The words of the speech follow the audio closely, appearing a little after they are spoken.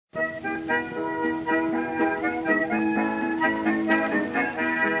Hello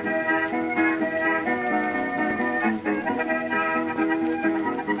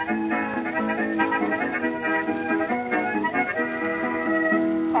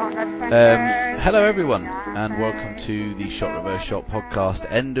everyone, and welcome to the Shot Reverse Shot podcast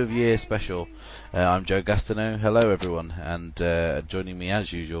end of year special. I'm Joe Gastineau. Hello everyone, and joining me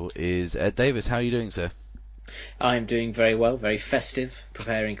as usual is Ed Davis. How are you doing, sir? I'm doing very well, very festive,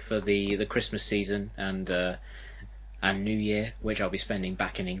 preparing for the Christmas season and New Year, which I'll be spending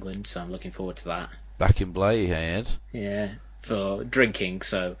back in England, so I'm looking forward to that. Back in Blay, hey Ed? Yeah, for drinking,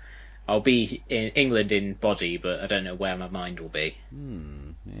 so I'll be in England in body, but I don't know where my mind will be.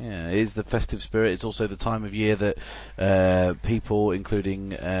 Yeah, it is the festive spirit. It's also the time of year that people,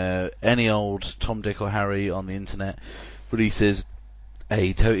 including any old Tom, Dick or Harry on the internet, releases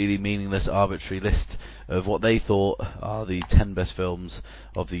a totally meaningless, arbitrary list of what they thought are the 10 best films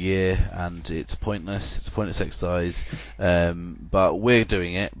of the year, and it's pointless. It's a pointless exercise, but we're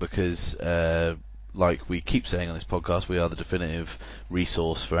doing it because like we keep saying on this podcast, we are the definitive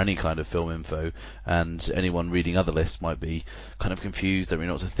resource for any kind of film info, and anyone reading other lists might be kind of confused, don't really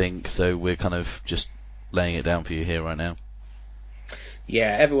know what to think, so we're kind of just laying it down for you here right now.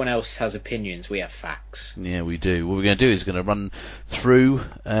 Yeah, everyone else has opinions, we have facts. Yeah, we do. What we're going to do is we're going to run through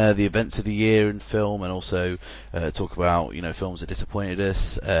the events of the year in film, and also talk about films that disappointed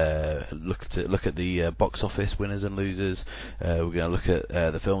us. Look at the box office winners and losers. We're going to look at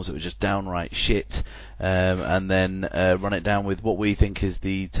the films that were just downright shit, and then run it down with what we think is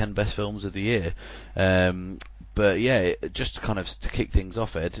the 10 best films of the year. But yeah, just to kick things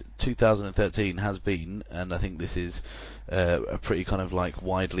off, Ed, 2013 has been, and I think this is a pretty kind of like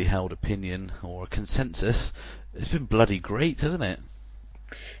widely held opinion or a consensus, it's been bloody great, hasn't it?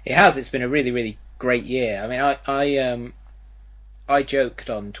 It has. It's been a really, really great year. I mean, I joked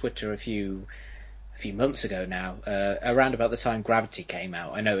on Twitter a few months ago now, around about the time Gravity came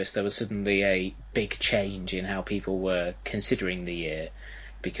out, I noticed there was suddenly a big change in how people were considering the year,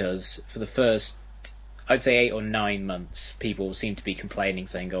 because for the first, I'd say 8 or 9 months, people seemed to be complaining,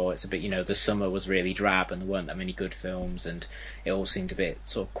 saying, oh, it's a bit, the summer was really drab and there weren't that many good films and it all seemed a bit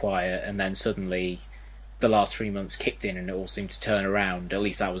sort of quiet, and then suddenly the last 3 months kicked in and it all seemed to turn around. At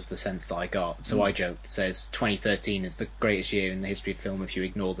least that was the sense that I got. So I joked, says 2013 is the greatest year in the history of film if you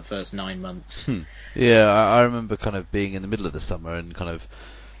ignore the first 9 months. Yeah, I remember kind of being in the middle of the summer and kind of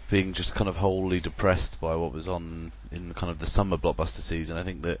being just kind of wholly depressed by what was on in kind of the summer blockbuster season. I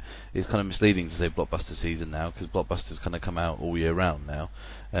think that it's kind of misleading to say blockbuster season now, because blockbusters kind of come out all year round now.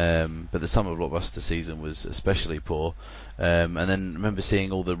 But the summer blockbuster season was especially poor. And then I remember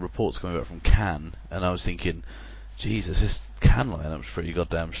seeing all the reports coming back from Cannes, and I was thinking, Jesus, this Cannes lineup's pretty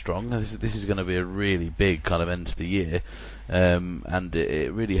goddamn strong. This is going to be a really big kind of end to the year, and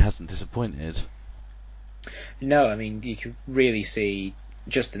it really hasn't disappointed. No, I mean, you can really see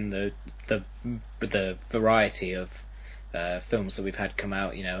just in the variety of films that we've had come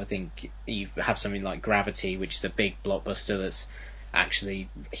out. I think you have something like Gravity, which is a big blockbuster that's actually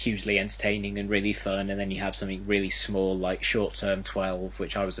hugely entertaining and really fun, and then you have something really small like Short Term 12,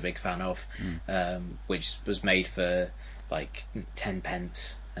 which I was a big fan of, which was made for like 10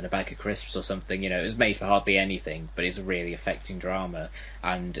 pence and a bag of crisps or something. It was made for hardly anything, but it's a really affecting drama,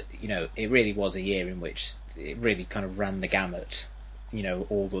 and it really was a year in which it really kind of ran the gamut.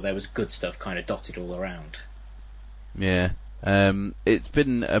 Although there was good stuff kind of dotted all around. Yeah, it's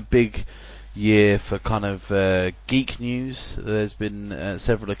been a big year for kind of geek news. There's been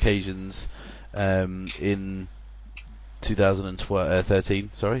several occasions in 2013,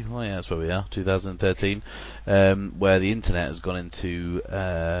 sorry, oh yeah, that's where we are, 2013, where the internet has gone into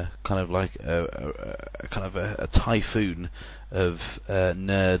kind of like a typhoon of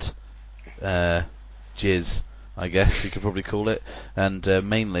nerd jizz, I guess you could probably call it, and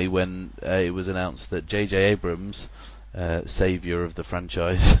mainly when it was announced that J.J. Abrams, saviour of the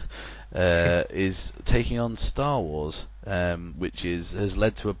franchise, is taking on Star Wars, which has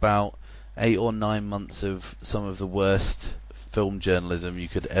led to about 8 or 9 months of some of the worst film journalism you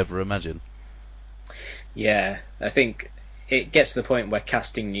could ever imagine. Yeah, I think it gets to the point where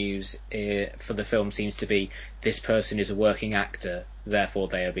casting news for the film seems to be, this person is a working actor, therefore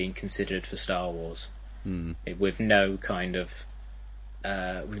they are being considered for Star Wars. With no kind of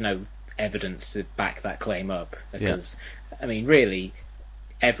with no evidence to back that claim up, because I mean, really,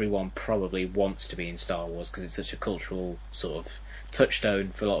 everyone probably wants to be in Star Wars because it's such a cultural sort of touchstone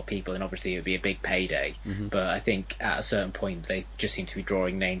for a lot of people, and obviously it would be a big payday. But I think at a certain point they just seem to be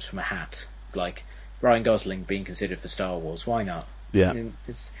drawing names from a hat, like Ryan Gosling being considered for Star Wars. Why not? Yeah. I mean,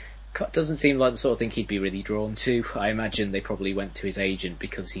 doesn't seem like the sort of thing he'd be really drawn to. I imagine they probably went to his agent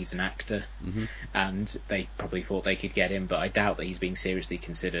because he's an actor, and they probably thought they could get him, but I doubt that he's being seriously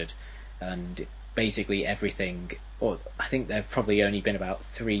considered. And basically everything, or I think there've probably only been about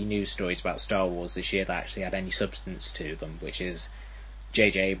 3 news stories about Star Wars this year that actually had any substance to them, which is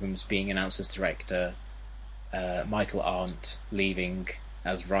J.J. Abrams being announced as director, Michael Arndt leaving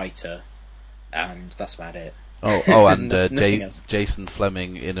as writer, and that's about it. And Nothing else. Jason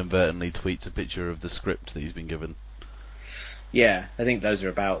Fleming inadvertently tweets a picture of the script that he's been given. Yeah, I think those are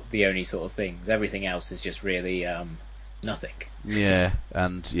about the only sort of things. Everything else is just really nothing. Yeah,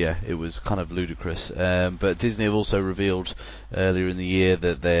 and it was kind of ludicrous. But Disney have also revealed earlier in the year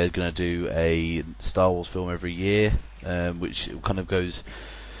that they're going to do a Star Wars film every year, which kind of goes...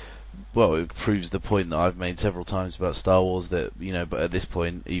 Well, it proves the point that I've made several times about Star Wars, that, but at this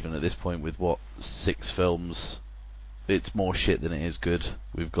point, even at this point with 6 films, it's more shit than it is good.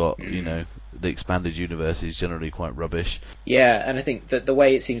 We've got, the expanded universe is generally quite rubbish. Yeah, and I think that the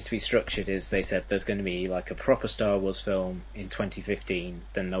way it seems to be structured is they said there's going to be like a proper Star Wars film in 2015,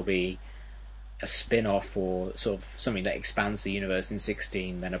 then there'll be a spin-off or sort of something that expands the universe in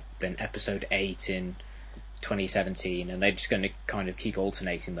 16, then episode 8 in 2017, and they're just going to kind of keep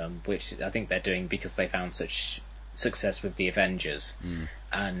alternating them, which I think they're doing because they found such success with the Avengers.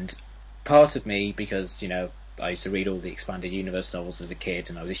 And part of me, because I used to read all the expanded universe novels as a kid,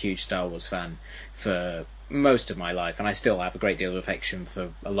 and I was a huge Star Wars fan for most of my life, and I still have a great deal of affection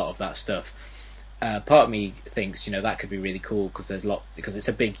for a lot of that stuff. Part of me thinks that could be really cool because it's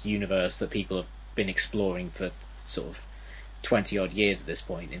a big universe that people have been exploring for sort of 20 odd years at this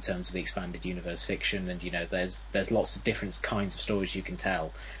point in terms of the expanded universe fiction, and there's lots of different kinds of stories you can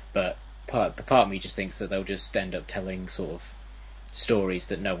tell, but part of me just thinks that they'll just end up telling sort of stories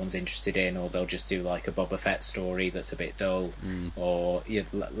that no one's interested in, or they'll just do like a Boba Fett story that's a bit dull, or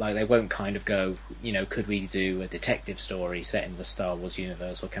like they won't kind of go, could we do a detective story set in the Star Wars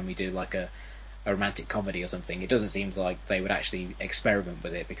universe, or can we do like a romantic comedy or something? It doesn't seem like they would actually experiment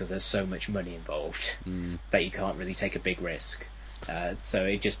with it because there's so much money involved that you can't really take a big risk. So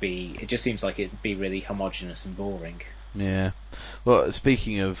it just seems like it'd be really homogenous and boring. Yeah. Well,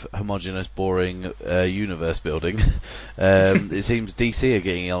 speaking of homogenous, boring universe building, it seems DC are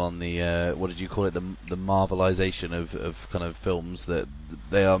getting on the what did you call it? The Marvelization of kind of films, that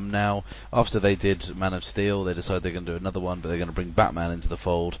they are now, after they did Man of Steel, they decided they're going to do another one, but they're going to bring Batman into the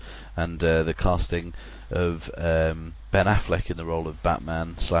fold, and the casting of Ben Affleck in the role of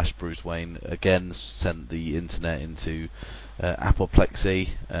Batman / Bruce Wayne again sent the internet into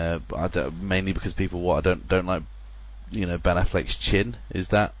apoplexy. Mainly because people don't like Ben Affleck's chin. Is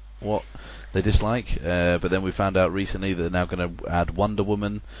that what they dislike? But then we found out recently that they're now going to add Wonder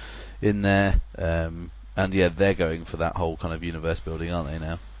Woman in there, and they're going for that whole kind of universe building, aren't they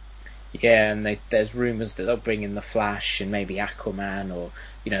now? Yeah, and there's rumours that they'll bring in the Flash and maybe Aquaman, or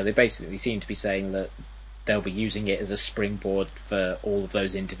they basically seem to be saying that they'll be using it as a springboard for all of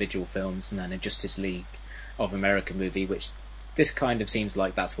those individual films, and then a Justice League of America movie, which this kind of seems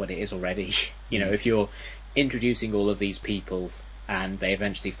like that's what it is already. If you're introducing all of these people and they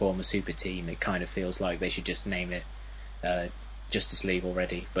eventually form a super team, it kind of feels like they should just name it Justice League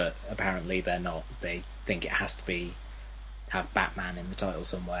already, but apparently they're not. They think it has to have Batman in the title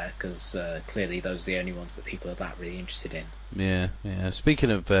somewhere, because clearly those are the only ones that people are that really interested in. Yeah.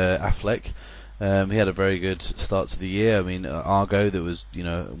 Speaking of Affleck, he had a very good start to the year. I mean, Argo, that was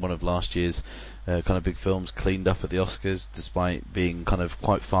one of last year's kind of big films, cleaned up at the Oscars despite being kind of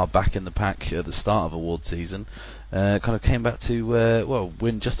quite far back in the pack at the start of award season. Kind of came back to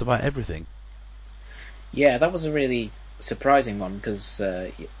win just about everything. Yeah, that was a really surprising one because,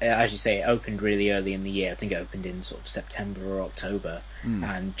 as you say, it opened really early in the year. I think it opened in sort of September or October,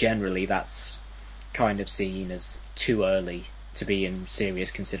 and generally that's kind of seen as too early to be in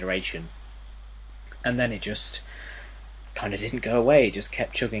serious consideration. And then it just kind of didn't go away. It just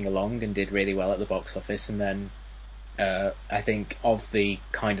kept chugging along and did really well at the box office. And then I think of the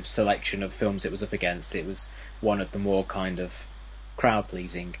kind of selection of films it was up against, it was one of the more kind of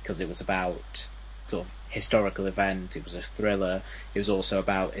crowd-pleasing, because it was about sort of historical event, it was a thriller, it was also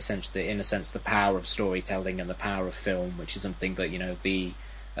about essentially, in a sense, the power of storytelling and the power of film, which is something that the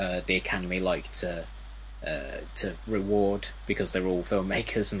Academy like to reward, because they're all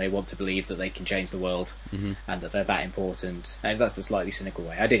filmmakers and they want to believe that they can change the world, and that they're that important. And that's a slightly cynical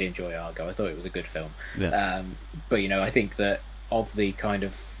way. I did enjoy Argo. I thought it was a good film. Yeah. But I think that of the kind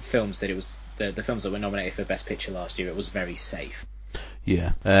of films that it was, the films that were nominated for Best Picture last year, it was very safe.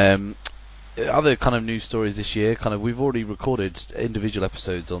 Yeah. other kind of news stories this year, we've already recorded individual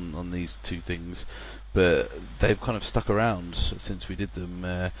episodes on these two things, but they've kind of stuck around since we did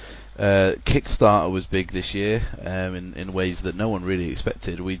them. Kickstarter was big this year, in ways that no one really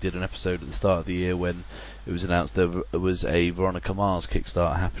expected. We did an episode at the start of the year when it was announced there was a Veronica Mars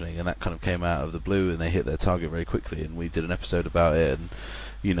Kickstarter happening, and that kind of came out of the blue, and they hit their target very quickly, and we did an episode about it, and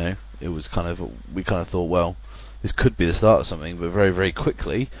it was we kind of thought, well, this could be the start of something, but very, very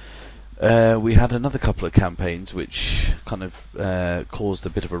quickly we had another couple of campaigns which kind of caused a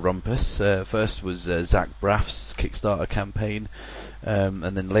bit of a rumpus. First was Zach Braff's Kickstarter campaign,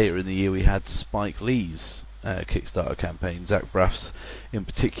 and then later in the year we had Spike Lee's Kickstarter campaign. Zach Braff's in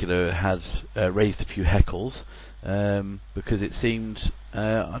particular had raised a few heckles because it seemed,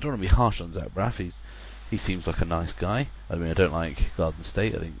 I don't want to be harsh on Zach Braff, he seems like a nice guy. I mean, I don't like Garden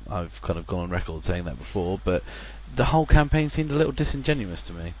State. I think I've kind of gone on record saying that before, but the whole campaign seemed a little disingenuous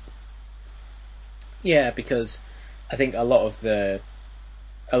to me. Yeah, because I think a lot of the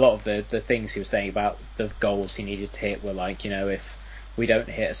things he was saying about the goals he needed to hit were like, if we don't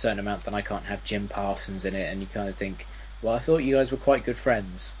hit a certain amount, then I can't have Jim Parsons in it, and you kind of think, well, I thought you guys were quite good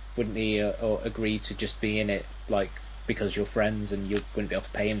friends. Wouldn't he or agree to just be in it, like, because you're friends and you wouldn't be able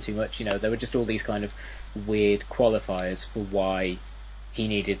to pay him too much? There were just all these kind of weird qualifiers for why he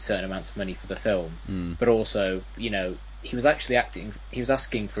needed certain amounts of money for the film. But also, he was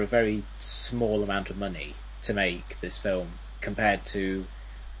asking for a very small amount of money to make this film compared to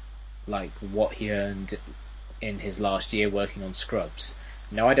like what he earned in his last year working on Scrubs.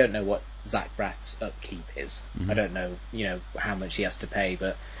 Now, I don't know what Zach Braff's upkeep is. I don't know, how much he has to pay,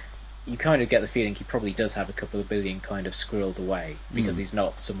 but you kind of get the feeling he probably does have a couple of billion kind of squirreled away, because he's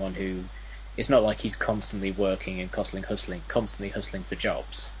not someone who, it's not like he's constantly working and constantly hustling for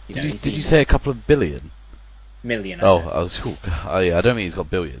jobs. Did you say a couple of billion? Million. I was cool. Yeah, I don't mean he's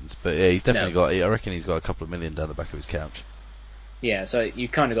got billions, but yeah, he's definitely got. I reckon he's got a couple of million down the back of his couch. Yeah, so you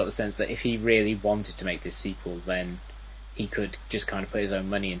kind of got the sense that if he really wanted to make this sequel, then he could just kind of put his own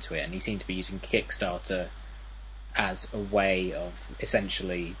money into it, and he seemed to be using Kickstarter as a way of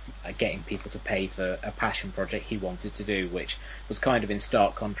essentially getting people to pay for a passion project he wanted to do, which was kind of in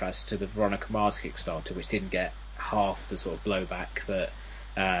stark contrast to the Veronica Mars Kickstarter, which didn't get half the sort of blowback that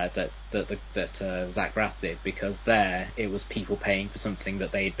Zach Braff did, because there it was people paying for something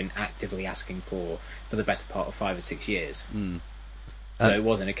that they had been actively asking for the better part of 5 or 6 years. So it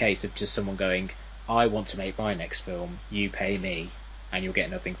wasn't a case of just someone going, I want to make my next film, you pay me, and you'll get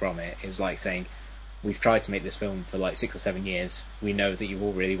nothing from it. It was like saying, we've tried to make this film for like 6 or 7 years, we know that you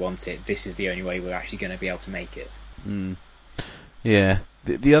all really want it, this is the only way we're actually going to be able to make it. Yeah.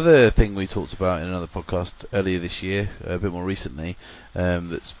 The other thing we talked about in another podcast earlier this year, a bit more recently,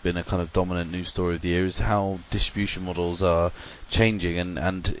 that's been a kind of dominant news story of the year, is how distribution models are changing,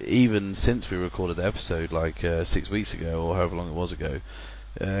 and even since we recorded the episode like 6 weeks ago or however long it was ago,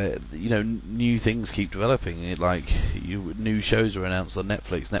 new things keep developing. New shows are announced on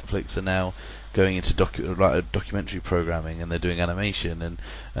Netflix. Netflix are now going into documentary programming, and they're doing animation,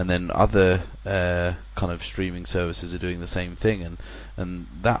 and then other kind of streaming services are doing the same thing. And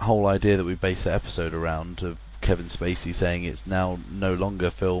that whole idea that we based the episode around of Kevin Spacey saying it's now no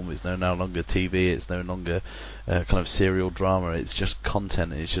longer film, it's no longer TV, it's no longer kind of serial drama, it's just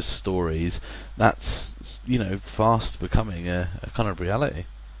content, it's just stories. That's fast becoming a kind of reality.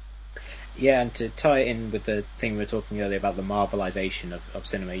 Yeah, and to tie it in with the thing we were talking earlier about the Marvelization of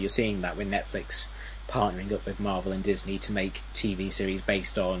cinema, you're seeing that with Netflix partnering up with Marvel and Disney to make TV series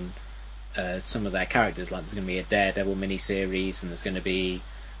based on some of their characters. Like there's going to be a Daredevil miniseries, and there's going to be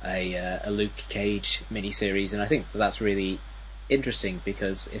a Luke Cage miniseries, and I think that's really interesting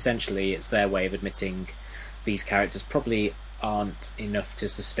because essentially it's their way of admitting these characters probably aren't enough to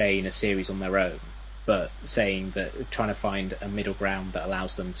sustain a series on their own, but saying that trying to find a middle ground that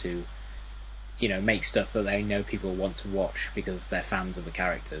allows them to make stuff that they know people want to watch because they're fans of the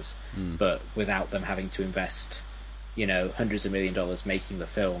characters, but without them having to invest hundreds of $1 million making the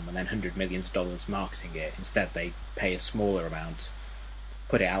film and then $100 million marketing it. Instead they pay a smaller amount,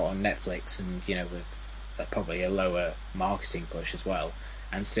 put it out on Netflix, and with probably a lower marketing push as well,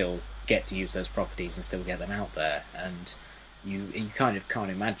 and still get to use those properties and still get them out there. And you kind of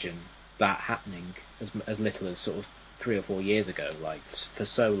can't imagine that happening as little as sort of 3 or 4 years ago. Like for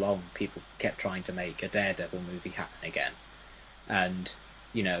so long people kept trying to make a Daredevil movie happen again, and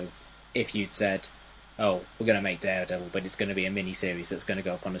if you'd said, oh, we're going to make Daredevil, but it's going to be a mini-series that's going to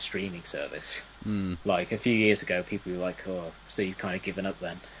go up on a streaming service. Like a few years ago, people were like, oh, so you've kind of given up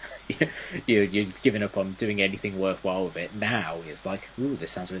then? You've given up on doing anything worthwhile with it. Now it's like, ooh, this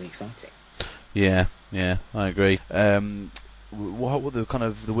sounds really exciting. Yeah, I agree. what were the kind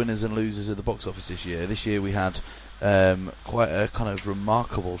of the winners and losers of the box office this year? This year we had quite a kind of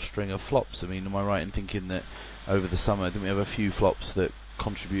remarkable string of flops. I mean, am I right in thinking that over the summer didn't we have a few flops that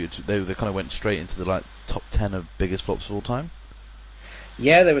contributed? They kind of went straight into the top 10 of biggest flops of all time.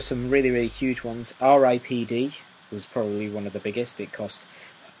 Yeah, there were some really, really huge ones. R.I.P.D. was probably one of the biggest. It cost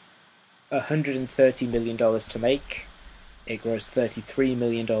 $130 million to make. It grossed $33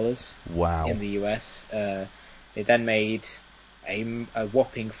 million. Wow. In the US. It then made a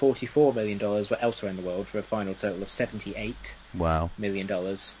whopping $44 million elsewhere in the world for a final total of $78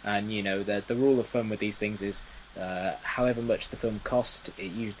 million. And, you know, the rule of thumb with these things is however much the film cost,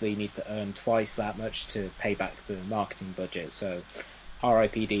 it usually needs to earn twice that much to pay back the marketing budget. So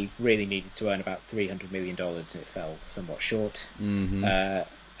R.I.P.D. really needed to earn about $300 million, and it fell somewhat short. Mm-hmm. A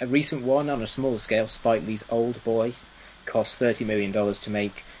recent one on a smaller scale, Spike Lee's Old Boy, cost $30 million to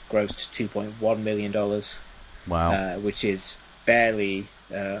make, grossed $2.1 million. Wow. Which is barely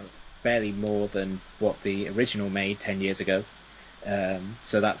more than what the original made 10 years ago.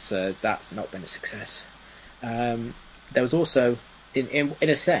 So that's not been a success. There was also, in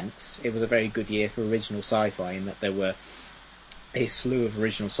a sense, it was a very good year for original sci-fi in that there were a slew of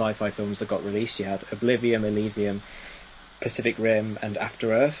original sci-fi films that got released. You had Oblivion, Elysium, Pacific Rim, and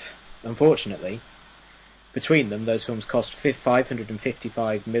After Earth. Unfortunately, between them, those films cost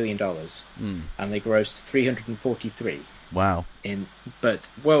 $555 million, and they grossed $343. Wow. But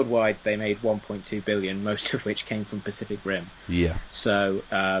worldwide, they made $1.2 billion, most of which came from Pacific Rim. Yeah. So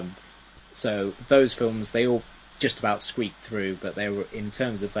those films, they all just about squeaked through, but they were, in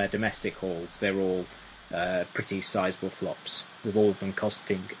terms of their domestic hauls, they're all pretty sizable flops, with all of them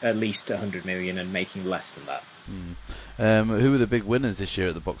costing at least $100 million and making less than that. Who were the big winners this year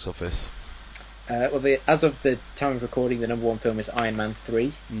at the box office? As of the time of recording, the number one film is Iron Man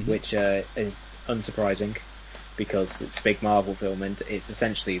 3, which is unsurprising because it's a big Marvel film and it's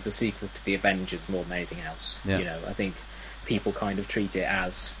essentially the sequel to the Avengers more than anything else. Yeah. You know, I think people kind of treat it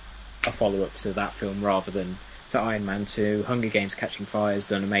as a follow-up to that film rather than to Iron Man 2. Hunger Games: Catching Fire has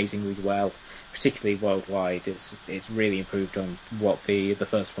done amazingly well, particularly worldwide. It's really improved on what the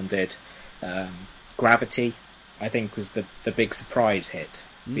first one did. Gravity, I think, was the big surprise hit.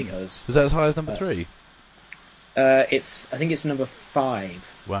 Because was that as high as number 3? I think it's number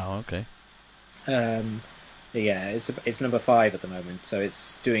 5. Wow. Okay. Yeah, it's number 5 at the moment, so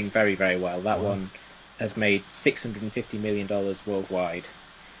it's doing very, very well. That one has made $650 million worldwide,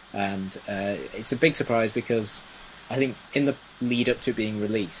 and it's a big surprise because I think in the lead up to being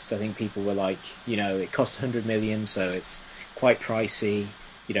released, I think people were like, you know, it cost $100 million, so it's quite pricey.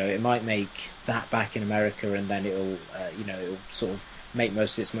 You know, it might make that back in America, and then it'll sort of make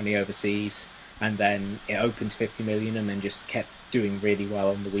most of its money overseas, and then it opened 50 million and then just kept doing really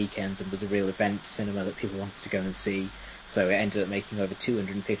well on the weekends and was a real event cinema that people wanted to go and see. So it ended up making over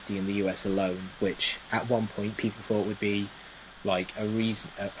 250 in the US alone, which at one point people thought would be like a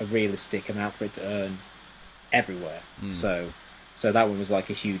realistic amount for it to earn everywhere. So that one was like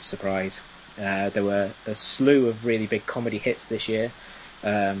a huge surprise. There were a slew of really big comedy hits this year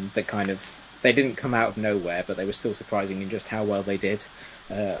that kind of, they didn't come out of nowhere, but they were still surprising in just how well they did.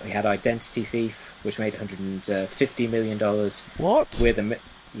 We had Identity Thief, which made $150 million. What?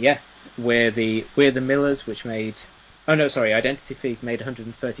 We're the Millers, which made... Oh no, sorry, Identity Thief made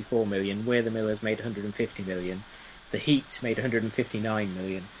 $134 million. We're the Millers made $150 million. The Heat made $159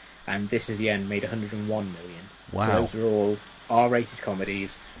 million. And This Is the End made $101 million. Wow. So those are all R-rated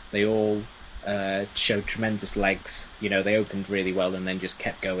comedies. They all showed tremendous legs. You know, they opened really well and then just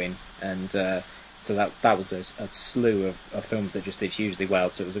kept going. And so that was a slew of films that just did hugely well.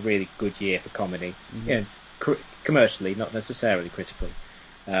 So it was a really good year for comedy. You know, commercially, not necessarily critically.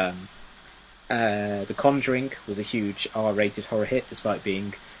 The Conjuring was a huge R-rated horror hit, despite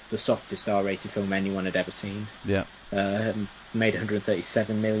being the softest R-rated film anyone had ever seen. Yeah. Made $137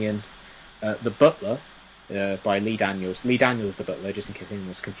 million. The Butler, by Lee Daniels. Lee Daniels, The Butler, just in case anyone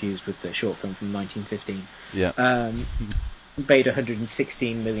was confused with the short film from 1915. Yeah. Made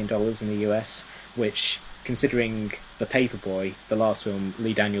 $116 million in the US, which, considering The Paperboy, the last film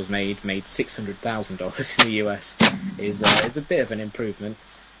Lee Daniels made $600,000 in the US, is a bit of an improvement.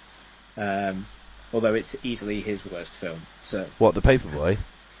 Although it's easily his worst film. So What, The Paperboy?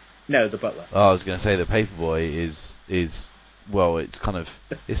 No, The Butler. Oh, I was going to say The Paperboy is well, it's the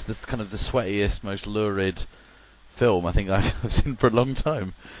sweatiest, most lurid film I think I've seen for a long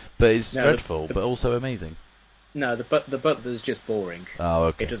time. But it's dreadful, but also amazing. No, the Butler's just boring. Oh,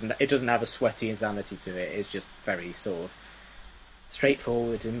 okay. It doesn't have a sweaty insanity to it. It's just very sort of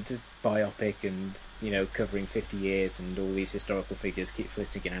straightforward and biopic, and you know, covering 50 years, and all these historical figures keep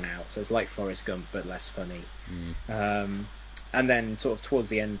flitting in and out. So it's like Forrest Gump, but less funny. And then sort of towards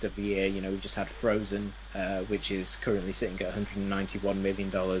the end of the year, we've just had Frozen, which is currently sitting at $191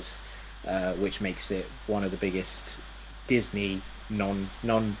 million, which makes it one of the biggest Disney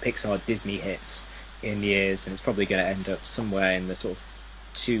non-Pixar Disney hits in years, and it's probably going to end up somewhere in the sort of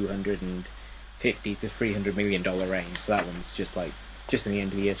 $250 to $300 million range. So that one's just in the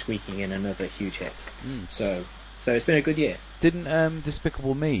end of the year squeaking in another huge hit. So it's been a good year. Didn't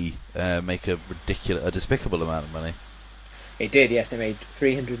Despicable Me make a despicable amount of money? It did, yes. It made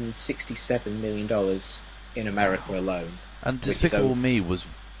 $367 million in America alone. And Despicable Me was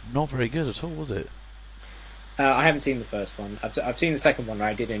not very good at all, was it? I haven't seen the first one. I've seen the second one.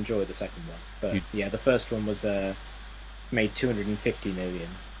 I did enjoy the second one, but the first one was made $250 million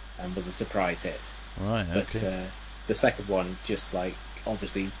and was a surprise hit. Right. Okay. But the second one just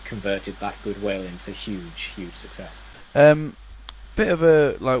obviously converted that goodwill into huge success. Bit of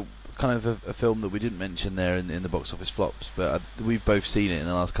a a film that we didn't mention there in the box office flops, but we've both seen it in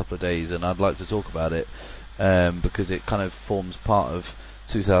the last couple of days, and I'd like to talk about it because it kind of forms part of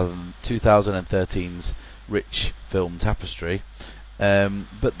 2013's rich film tapestry.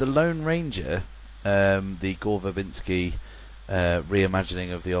 But The Lone Ranger, the Gore Verbinski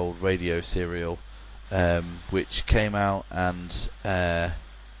reimagining of the old radio serial, which came out and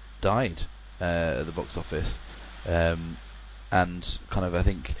died at the box office, and kind of I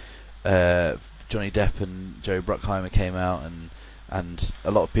think Johnny Depp and Jerry Bruckheimer came out, and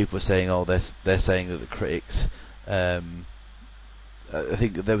a lot of people were saying, they're saying that the critics. I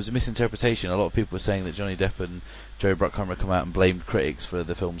think there was a misinterpretation. A lot of people were saying that Johnny Depp and Jerry Bruckheimer come out and blamed critics for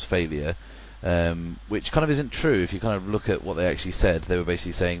the film's failure, which kind of isn't true. If you kind of look at what they actually said, they were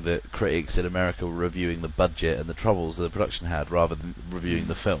basically saying that critics in America were reviewing the budget and the troubles that the production had rather than reviewing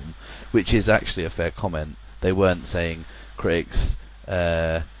the film, which is actually a fair comment. They weren't saying critics,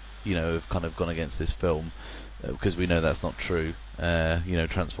 have kind of gone against this film, because we know that's not true.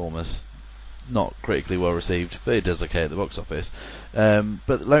 Transformers, not critically well received, but it does okay at the box office.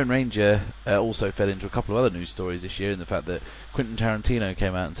 But Lone Ranger also fed into a couple of other news stories this year, in the fact that Quentin Tarantino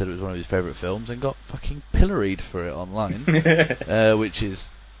came out and said it was one of his favourite films and got fucking pilloried for it online, which is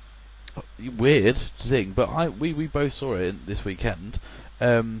weird to think. But we both saw it this weekend,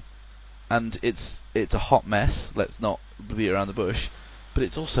 and it's a hot mess. Let's not beat around the bush, but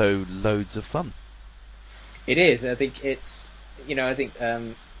it's also loads of fun. It is. I think it's.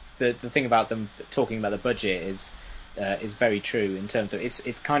 The thing about them talking about the budget is very true in terms of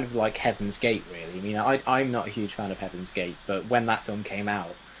it's kind of like Heaven's Gate, really. I mean, I'm not a huge fan of Heaven's Gate, but when that film came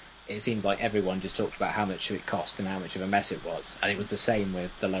out, it seemed like everyone just talked about how much it cost and how much of a mess it was. And it was the same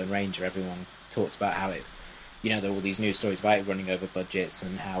with The Lone Ranger. Everyone talked about how it, there were all these news stories about it running over budgets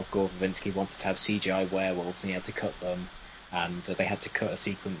and how Gore Verbinski wanted to have CGI werewolves and he had to cut them, and they had to cut a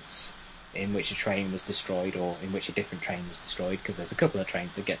sequence in which a train was destroyed, or in which a different train was destroyed, because there's a couple of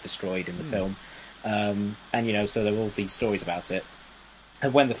trains that get destroyed in the film. So there were all these stories about it.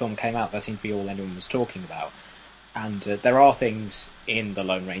 And when the film came out, that seemed to be all anyone was talking about. And there are things in The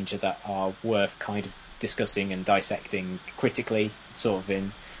Lone Ranger that are worth kind of discussing and dissecting critically, sort of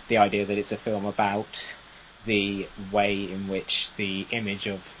in the idea that it's a film about the way in which the image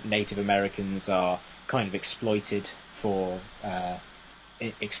of Native Americans are kind of exploited for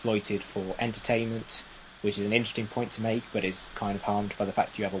entertainment, which is an interesting point to make, but is kind of harmed by the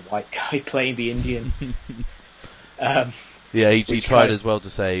fact you have a white guy playing the Indian. He tried as well to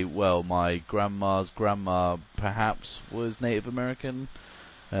say, well, my grandma's grandma perhaps was Native American.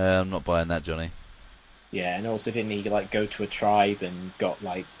 I'm not buying that, Johnny. Yeah, and also didn't he go to a tribe and got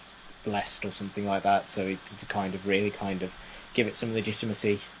blessed or something like that, so to kind of really kind of give it some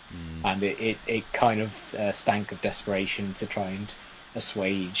legitimacy, and it kind of stank of desperation to try and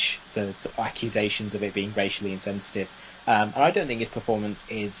assuage the accusations of it being racially insensitive. And I don't think his performance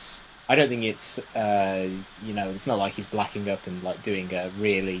is. I don't think it's. It's not like he's blacking up and doing a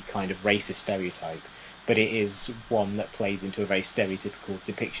really kind of racist stereotype, but it is one that plays into a very stereotypical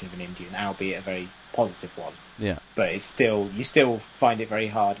depiction of an Indian, albeit a very positive one. Yeah. But it's still, you still find it very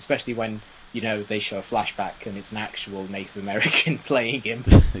hard, especially when they show a flashback and it's an actual Native American playing him.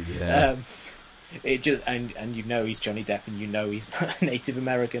 Yeah. It just and he's Johnny Depp and he's Native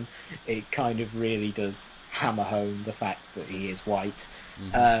American. It kind of really does hammer home the fact that he is white,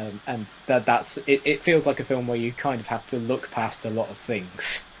 and that's it. It feels like a film where you kind of have to look past a lot of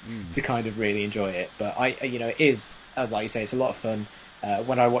things to kind of really enjoy it. But it is, like you say, it's a lot of fun.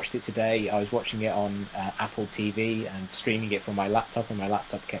 When I watched it today, I was watching it on Apple TV and streaming it from my laptop, and my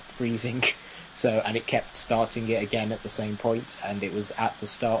laptop kept freezing. And it kept starting it again at the same point, and it was at the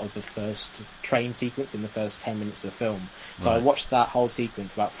start of the first train sequence in the first 10 minutes of the film. So I watched that whole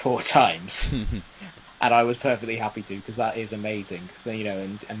sequence about 4 times. and I was perfectly happy to, because that is amazing.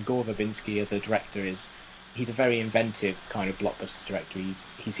 And Gore Verbinski as a director he's a very inventive kind of blockbuster director.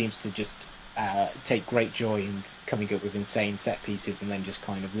 He seems to just take great joy in coming up with insane set pieces and then just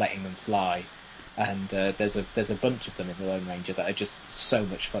kind of letting them fly. And there's a bunch of them in The Lone Ranger that are just so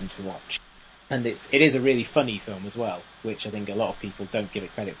much fun to watch. And it is a really funny film as well, which I think a lot of people don't give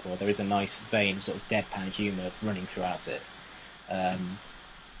it credit for. There is a nice vein of sort of deadpan humour running throughout it.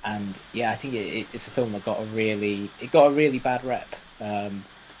 And yeah, I think it's a film that got a really bad rep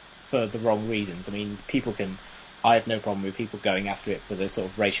for the wrong reasons. I mean, I have no problem with people going after it for the sort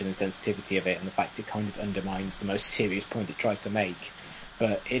of racial insensitivity of it and the fact it kind of undermines the most serious point it tries to make.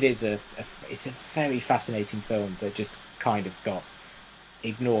 But it's a very fascinating film that just kind of got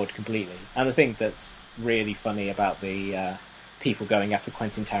ignored completely. And the thing that's really funny about the people going after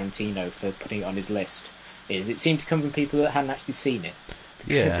Quentin Tarantino for putting it on his list is it seemed to come from people that hadn't actually seen it.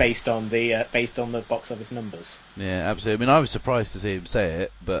 Yeah. based on the box office numbers. Yeah, absolutely. I mean, I was surprised to see him say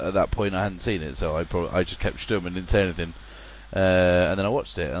it, but at that point I hadn't seen it, so I just kept stum and didn't say anything. And then I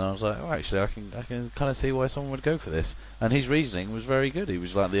watched it, and I was like, oh, actually, I can kind of see why someone would go for this. And his reasoning was very good. He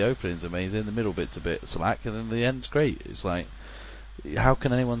was like, the opening's amazing, the middle bit's a bit slack, and then the end's great. It's like, how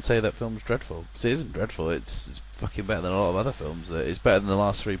can anyone say that film's dreadful? Because it isn't dreadful. It's fucking better than a lot of other films. It's better than the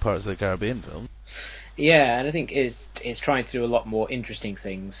last 3 Pirates of the Caribbean films. Yeah, and I think it's trying to do a lot more interesting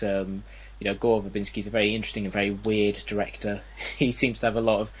things. Gore Verbinski's a very interesting and very weird director. He seems to have a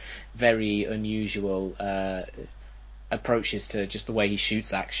lot of very unusual approaches to just the way he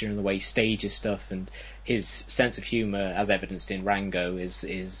shoots action and the way he stages stuff, and his sense of humour, as evidenced in Rango,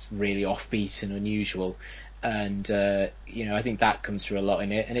 is really offbeat and unusual. And I think that comes through a lot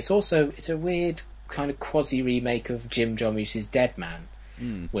in it. And it's a weird kind of quasi remake of Jim Jarmusch's Dead Man.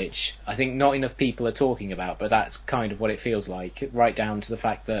 Which I think not enough people are talking about, but that's kind of what it feels like, right down to the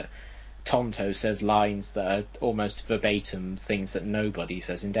fact that Tonto says lines that are almost verbatim things that nobody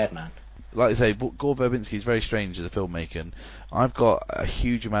says in Dead Man. Like I say, Gore Verbinski is very strange as a filmmaker, and I've got a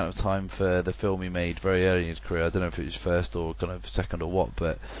huge amount of time for the film he made very early in his career. I don't know if it was first or kind of second or what,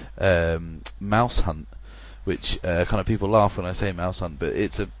 but Mouse Hunt, which kind of people laugh when I say Mouse Hunt, but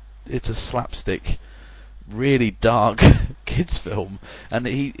it's a slapstick, really dark kids film, and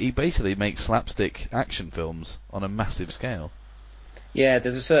he basically makes slapstick action films on a massive scale. Yeah,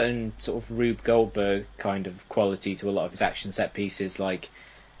 there's a certain sort of Rube Goldberg kind of quality to a lot of his action set pieces, like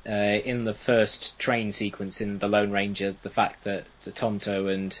in the first train sequence in The Lone Ranger, the fact that Tonto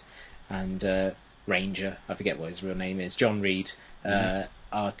and Ranger, I forget what his real name is, John Reed,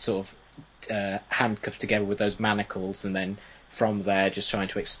 are sort of handcuffed together with those manacles, and then from there just trying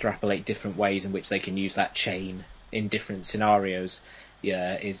to extrapolate different ways in which they can use that chain in different scenarios,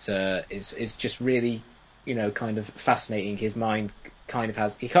 is just really, kind of fascinating. His mind kind of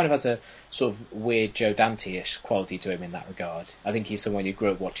has a sort of weird Joe Dante-ish quality to him in that regard. I think he's someone who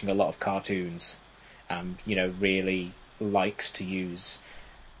grew up watching a lot of cartoons, really likes to use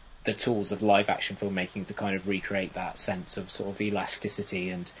the tools of live action filmmaking to kind of recreate that sense of sort of elasticity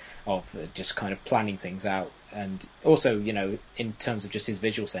and of just kind of planning things out. And also, in terms of just his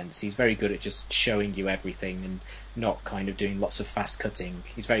visual sense, he's very good at just showing you everything and not kind of doing lots of fast cutting.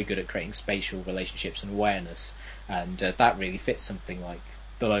 He's very good at creating spatial relationships and awareness, and that really fits something like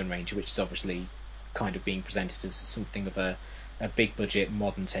The Lone Ranger, which is obviously kind of being presented as something of a big budget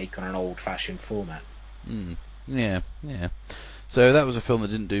modern take on an old fashioned format. Yeah. So that was a film that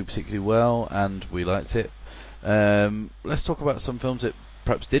didn't do particularly well, and we liked it. Let's talk about some films that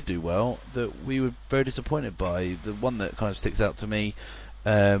perhaps did do well that we were very disappointed by. The one that kind of sticks out to me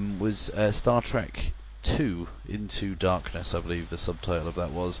was Star Trek 2 Into Darkness, I believe the subtitle of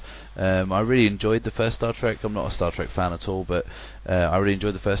that was. I really enjoyed the first Star Trek. I'm not a Star Trek fan at all, but I really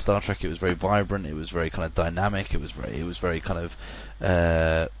enjoyed the first Star Trek. It was very vibrant, it was very kind of dynamic, it was very kind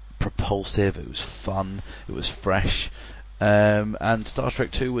of propulsive, it was fun, it was fresh. And Star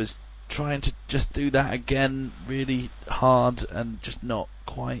Trek 2 was trying to just do that again really hard and just not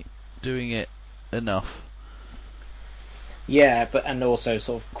quite doing it enough. Yeah, and also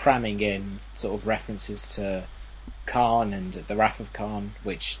sort of cramming in sort of references to Khan and The Wrath of Khan,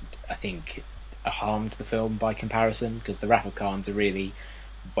 which I think harmed the film by comparison, because The Wrath of Khan's a really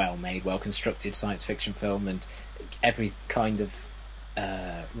well-made, well-constructed science fiction film, and every kind of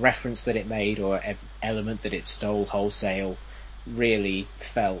reference that it made or element that it stole wholesale really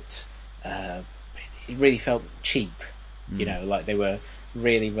felt cheap. Like they were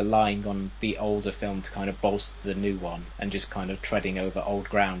really relying on the older film to kind of bolster the new one and just kind of treading over old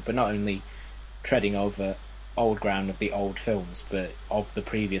ground, but not only treading over old ground of the old films, but of the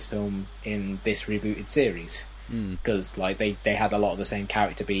previous film in this rebooted series. Because like they had a lot of the same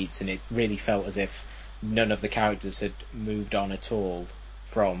character beats, and it really felt as if none of the characters had moved on at all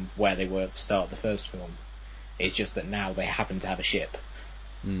from where they were at the start of the first film. It's just that now they happen to have a ship.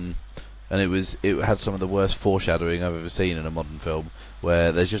 Mm. And it had some of the worst foreshadowing I've ever seen in a modern film,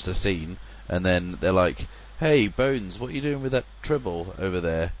 where there's just a scene, and then they're like, "Hey, Bones, what are you doing with that tribble over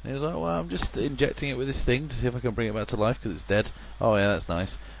there?" And he's like, "Well, I'm just injecting it with this thing to see if I can bring it back to life because it's dead." "Oh yeah, that's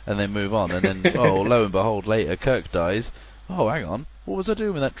nice." And then move on, and then oh, lo and behold, later Kirk dies. "Oh, hang on, what was I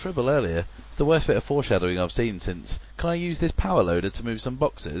doing with that tribble earlier?" It's the worst bit of foreshadowing I've seen since. Can I use this power loader to move some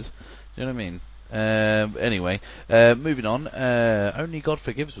boxes? Do you know what I mean? Anyway, moving on. Only God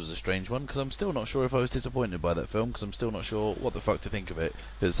Forgives was a strange one because I'm still not sure if I was disappointed by that film because I'm still not sure what the fuck to think of it.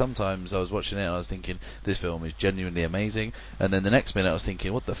 Because sometimes I was watching it and I was thinking this film is genuinely amazing, and then the next minute I was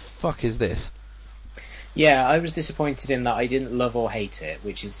thinking, what the fuck is this? Yeah, I was disappointed in that I didn't love or hate it,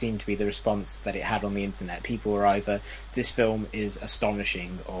 which seemed to be the response that it had on the internet. People were either, "This film is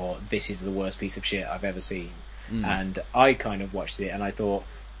astonishing," or "This is the worst piece of shit I've ever seen." And I kind of watched it and I thought,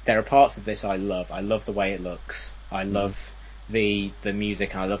 there are parts of this I love. I love the way it looks. I love the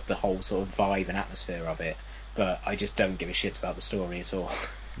music, and I love the whole sort of vibe and atmosphere of it. But I just don't give a shit about the story at all.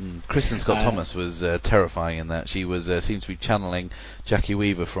 Kristen Scott Thomas was terrifying in that. She was seemed to be channeling Jackie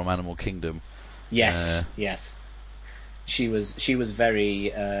Weaver from Animal Kingdom. Yes, yes. She was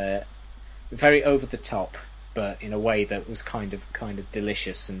very very over the top, but in a way that was kind of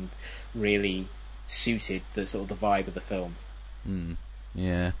delicious and really suited the sort of the vibe of the film.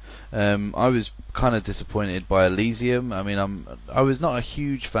 Yeah, I was kind of disappointed by Elysium. I mean, I was not a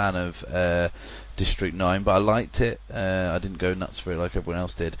huge fan of District 9, but I liked it. I didn't go nuts for it like everyone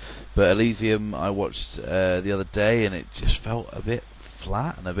else did. But Elysium, I watched the other day, and it just felt a bit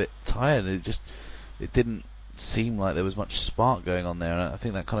flat and a bit tired. It didn't seem like there was much spark going on there. And I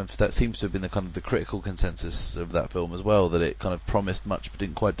think that seems to have been the kind of the critical consensus of that film as well. That it kind of promised much but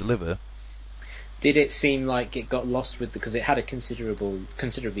didn't quite deliver. Did it seem like it got lost because it had a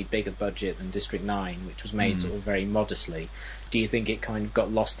considerably bigger budget than District 9, which was made sort of very modestly? Do you think it kind of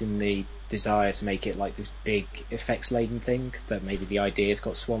got lost in the desire to make it like this big effects-laden thing, that maybe the ideas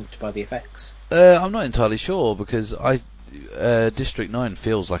got swamped by the effects? I'm not entirely sure because District 9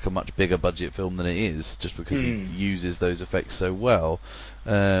 feels like a much bigger budget film than it is, just because it uses those effects so well.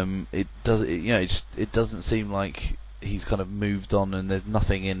 It doesn't seem like he's kind of moved on, and there's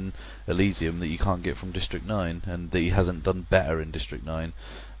nothing in Elysium that you can't get from District 9, and that he hasn't done better in District 9.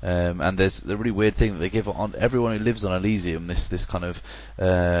 And there's the really weird thing that they give on everyone who lives on Elysium, this kind of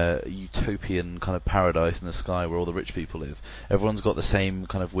utopian kind of paradise in the sky where all the rich people live. Everyone's got the same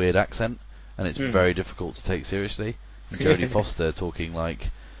kind of weird accent, and it's very difficult to take seriously. And Jodie Foster talking like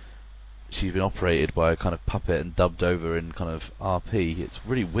she's been operated by a kind of puppet and dubbed over in kind of RP. It's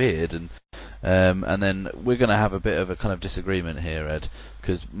really weird, and then we're going to have a bit of a kind of disagreement here, Ed,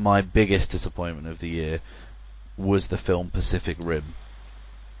 because my biggest disappointment of the year was the film Pacific Rim.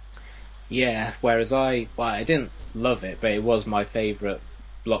 Yeah, whereas I didn't love it, but it was my favourite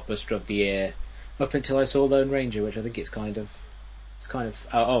blockbuster of the year up until I saw Lone Ranger, which I think it's kind of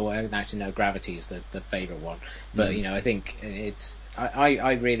actually no, Gravity is the favourite one, but I think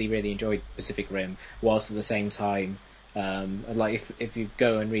I really really enjoyed Pacific Rim, whilst at the same time like if you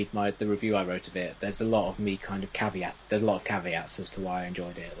go and read the review I wrote of it, there's a lot of caveats as to why I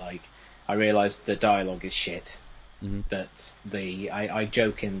enjoyed it. Like, I realised the dialogue is shit. That I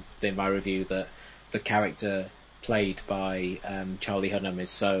joke in my review that the character played by Charlie Hunnam is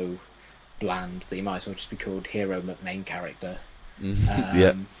so bland that he might as well just be called Hero McMain character.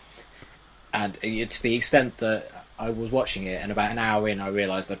 Yeah. And to the extent that I was watching it, and about an hour in I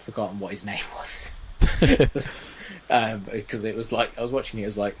realised I'd forgotten what his name was. Because it was like, I was watching it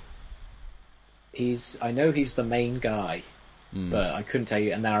was like, I know he's the main guy, but I couldn't tell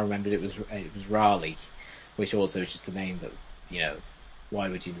you, and then I remembered it was Raleigh, which also is just a name that, why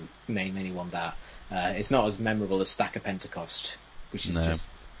would you name anyone that? It's not as memorable as Stack of Pentecost, which is just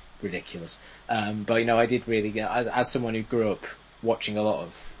ridiculous. But I did really get, as someone who grew up watching a lot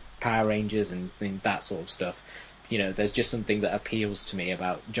of Power Rangers and that sort of stuff, there's just something that appeals to me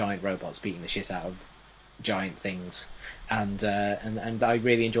about giant robots beating the shit out of giant things, and I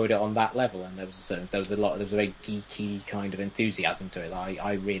really enjoyed it on that level. And there was a very geeky kind of enthusiasm to it that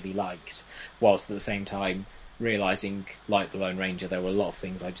I really liked, whilst at the same time realising, like the Lone Ranger, there were a lot of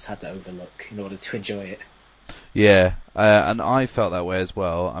things I just had to overlook in order to enjoy it. Yeah, and I felt that way as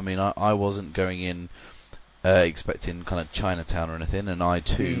well. I mean, I wasn't going in expecting kind of Chinatown or anything, and I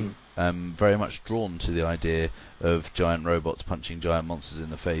too am very much drawn to the idea of giant robots punching giant monsters in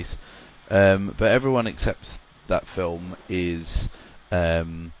the face. But everyone accepts that film is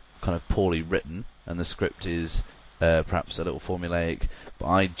kind of poorly written, and the script is perhaps a little formulaic, but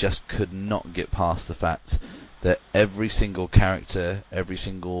I just could not get past the fact that every single character, every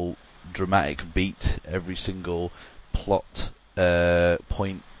single dramatic beat, every single plot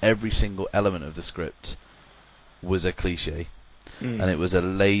point, every single element of the script was a cliche. And it was a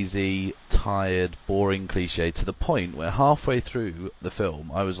lazy, tired, boring cliche, to the point where halfway through the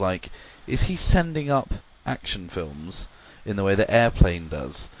film I was like, is he sending up action films in the way that Airplane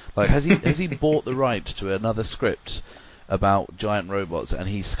does? Like, has he bought the rights to another script about giant robots and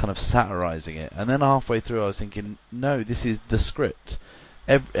he's kind of satirizing it? And then halfway through I was thinking, no, this is the script.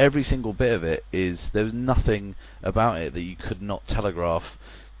 Every single bit of it there was nothing about it that you could not telegraph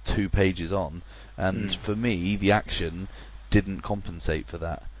 2 pages on. And for me, the action didn't compensate for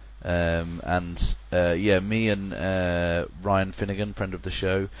that. Me and Ryan Finnegan, friend of the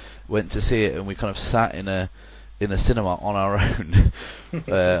show, went to see it, and we kind of sat in a cinema on our own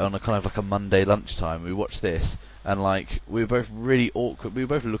on a kind of like a Monday lunchtime. We watched this, and like we were both really awkward. We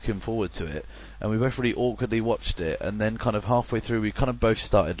were both looking forward to it, and we both really awkwardly watched it. And then kind of halfway through, we kind of both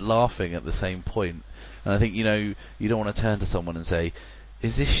started laughing at the same point. And I think, you don't want to turn to someone and say,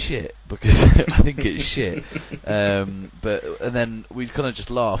 is this shit? Because I think it's shit. And then we kind of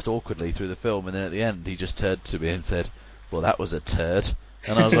just laughed awkwardly through the film, and then at the end he just turned to me and said, well, that was a turd.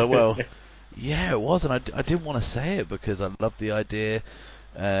 And I was like, well, yeah, it was, and I didn't want to say it because I loved the idea,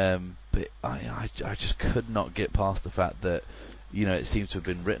 but I just could not get past the fact that, it seems to have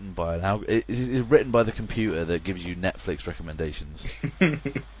been written by it's written by the computer that gives you Netflix recommendations.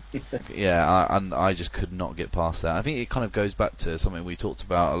 Yeah, I just could not get past that. I think it kind of goes back to something we talked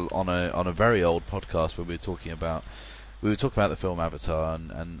about on a very old podcast where we were talking about the film Avatar,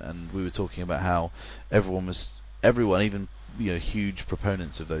 and we were talking about how everyone, even huge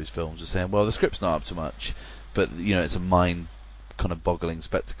proponents of those films, were saying, well, the script's not up to much, but it's a mind kind of boggling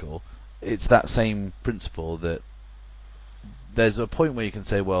spectacle. It's that same principle that there's a point where you can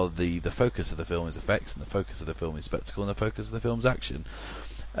say, well, the focus of the film is effects, and the focus of the film is spectacle, and the focus of the film is action.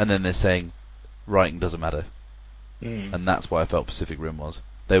 And then they're saying writing doesn't matter. And that's what I felt Pacific Rim was.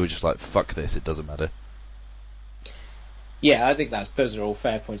 They were just like, fuck this, it doesn't matter. Yeah, I think those are all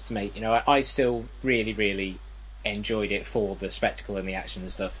fair points to make. I still really, really enjoyed it for the spectacle and the action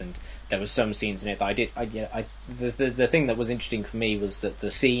and stuff, and there were some scenes in it that the thing that was interesting for me was that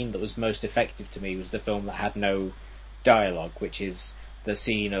the scene that was most effective to me was the film that had no dialogue, which is the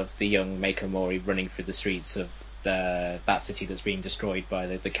scene of the young Meiko Mori running through the streets of that city that's being destroyed by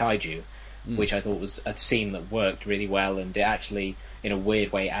the kaiju, which I thought was a scene that worked really well, and it actually, in a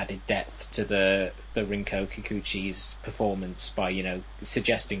weird way, added depth to the Rinko Kikuchi's performance by,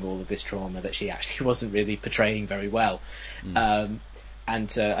 suggesting all of this trauma that she actually wasn't really portraying very well. I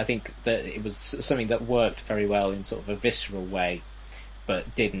think that it was something that worked very well in sort of a visceral way,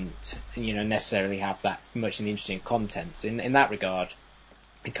 but didn't, necessarily have that much in the interesting content. In that regard,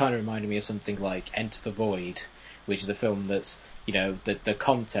 it kind of reminded me of something like Enter the Void, which is a film that's, the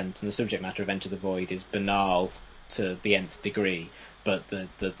content and the subject matter of Enter the Void is banal to the nth degree, but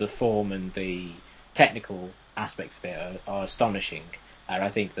the form and the technical aspects of it are astonishing. And I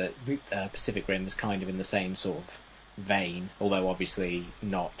think that Pacific Rim is kind of in the same sort of vein, although obviously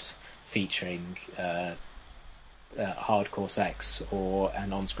not featuring hardcore sex or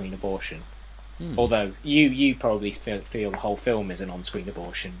an on-screen abortion. Although you probably feel the whole film is an on-screen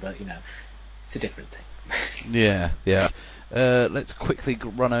abortion, but it's a different thing. Yeah. Let's quickly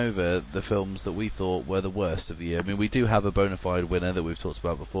run over the films that we thought were the worst of the year. I mean, we do have a bona fide winner that we've talked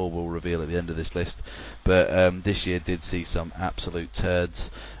about before. We'll reveal at the end of this list. But this year did see some absolute turds.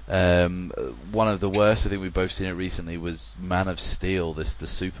 One of the worst, I think we've both seen it recently, was Man of Steel, the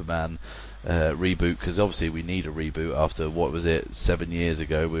Superman reboot, because obviously we need a reboot after, 7 years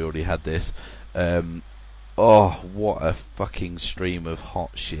ago we already had this. What a fucking stream of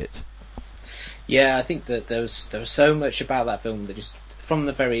hot shit. Yeah, I think that there was so much about that film that just, from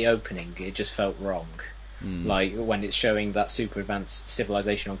the very opening, it just felt wrong. Like when it's showing that super advanced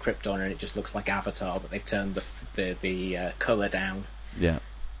civilization on Krypton, and it just looks like Avatar, but they've turned the colour down.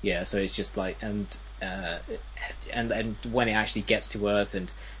 Yeah, so it's just like, and when it actually gets to Earth,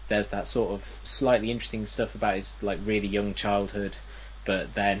 and there's that sort of slightly interesting stuff about his like really young childhood,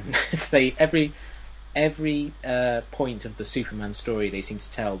 but then every point of the Superman story they seem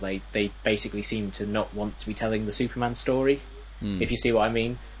to tell, they basically seem to not want to be telling the Superman story, if you see what I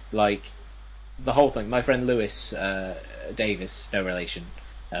mean. Like, the whole thing, my friend Lewis Davis, no relation,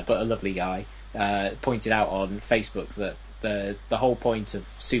 but a lovely guy, pointed out on Facebook that the whole point of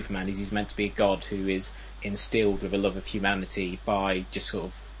Superman is he's meant to be a god who is instilled with a love of humanity by just sort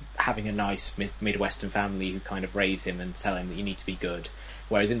of having a nice Midwestern family who kind of raise him and tell him that you need to be good.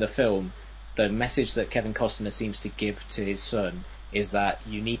 Whereas in the film, the message that Kevin Costner seems to give to his son is that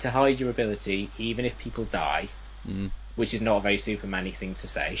you need to hide your ability even if people die, which is not a very Superman-y thing to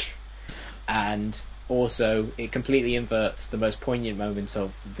say. And also, it completely inverts the most poignant moment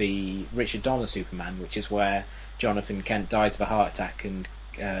of the Richard Donner Superman, which is where Jonathan Kent dies of a heart attack and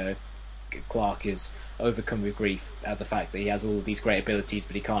Clark is overcome with grief at the fact that he has all of these great abilities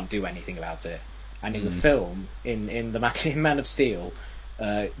but he can't do anything about it. And in the film, in Man of Steel,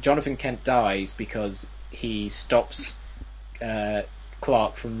 Jonathan Kent dies because he stops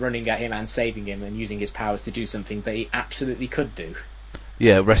Clark from running at him and saving him and using his powers to do something that he absolutely could do.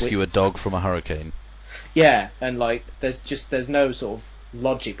 Yeah, rescue a dog from a hurricane. Yeah, and like there's no sort of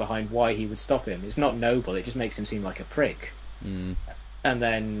logic behind why he would stop him. It's not noble. It just makes him seem like a prick. And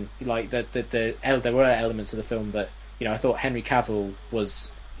then like there were elements of the film that I thought Henry Cavill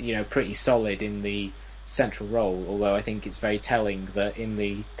was pretty solid in the central role. Although I think it's very telling that in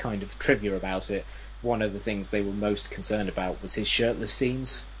the kind of trivia about it, one of the things they were most concerned about was his shirtless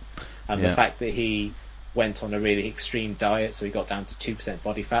scenes and the fact that he went on a really extreme diet, so he got down to 2%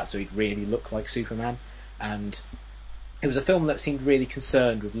 body fat, so he'd really look like Superman. And it was a film that seemed really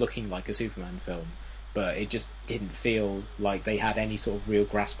concerned with looking like a Superman film, but it just didn't feel like they had any sort of real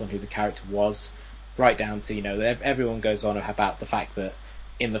grasp on who the character was, right down to, everyone goes on about the fact that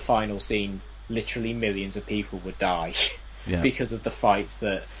in the final scene, literally millions of people would die because of the fight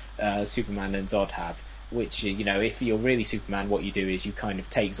that Superman and Zod have. Which, if you're really Superman, what you do is you kind of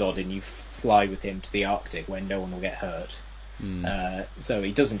take Zod and you fly with him to the Arctic where no one will get hurt. So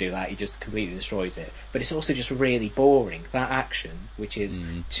he doesn't do that, he just completely destroys it. But it's also just really boring. That action, which is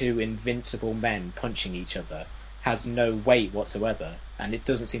two invincible men punching each other, has no weight whatsoever, and it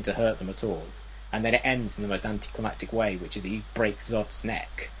doesn't seem to hurt them at all. And then it ends in the most anticlimactic way, which is he breaks Zod's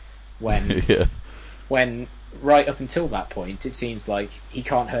neck when... when right up until that point it seems like he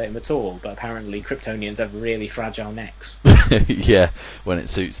can't hurt him at all, but apparently Kryptonians have really fragile necks. Yeah, when it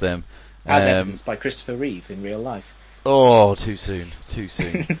suits them. As evidenced by Christopher Reeve in real life. Oh, too soon.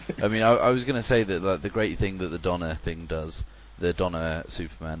 I mean, I was going to say that like, the great thing that the Donner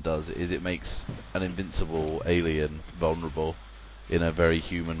Superman does, is it makes an invincible alien vulnerable in a very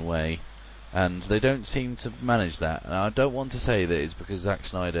human way. And they don't seem to manage that. And I don't want to say that it's because Zack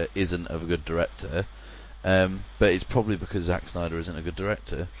Snyder isn't a good director, but it's probably because Zack Snyder isn't a good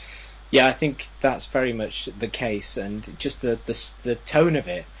director. Yeah, I think that's very much the case, and just the tone of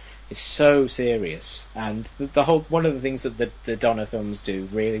it is so serious. And the whole one of the things that the Donner films do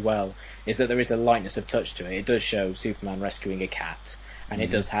really well is that there is a lightness of touch to it. It does show Superman rescuing a cat, and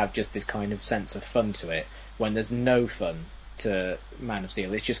it does have just this kind of sense of fun to it. When there's no fun to Man of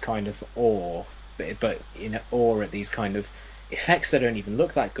Steel, it's just kind of awe, but in awe at these kind of effects that don't even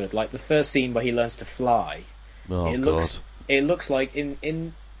look that good. Like the first scene where he learns to fly, it looks like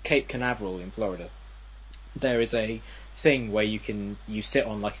in Cape Canaveral in Florida, there is a thing where you sit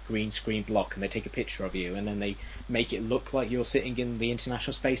on like a green screen block and they take a picture of you and then they make it look like you're sitting in the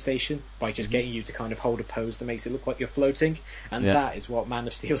International Space Station by just getting you to kind of hold a pose that makes it look like you're floating, and that is what Man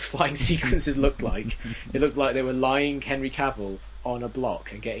of Steel's flying sequences looked like. It looked like they were lying Henry Cavill on a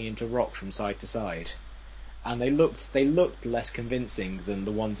block and getting him to rock from side to side, and they looked less convincing than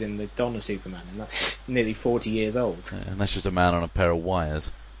the ones in the Donner Superman, and that's nearly 40 years old. And that's just a man on a pair of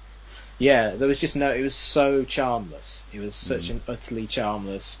wires. Yeah, there was just it was so charmless. It was such an utterly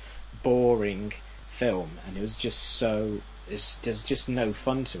charmless, boring film, and it was just there's just no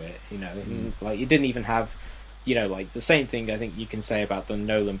fun to it, like it didn't even have, like the same thing I think you can say about the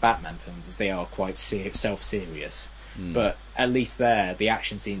Nolan Batman films, is they are quite self-serious. But at least there, the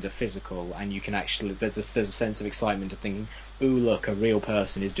action scenes are physical, and you can actually there's a sense of excitement of thinking, ooh, look, a real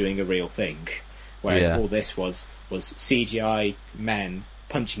person is doing a real thing. Whereas all this was CGI men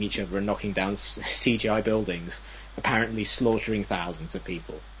punching each other and knocking down CGI buildings, apparently slaughtering thousands of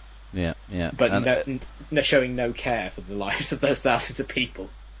people. Yeah. But showing no care for the lives of those thousands of people.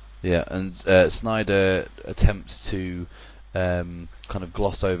 Yeah, and Snyder attempts to kind of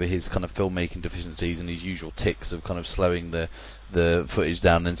gloss over his kind of filmmaking deficiencies and his usual tics of kind of slowing the footage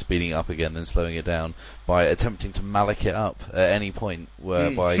down, then speeding it up again, then slowing it down, by attempting to Malick it up at any point,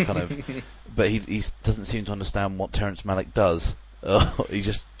 whereby kind of, but he doesn't seem to understand what Terrence Malick does. He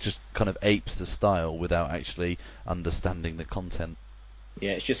just kind of apes the style without actually understanding the content.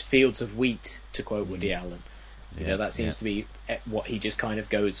 Yeah, it's just fields of wheat, to quote Woody Allen. That seems to be what he just kind of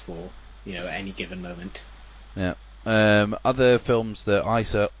goes for, at any given moment. Yeah. Other films that I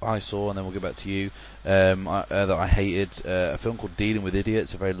saw, and then we'll get back to you, that I hated. A film called Dealing with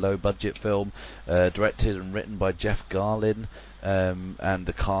Idiots, a very low budget film, directed and written by Jeff Garlin, and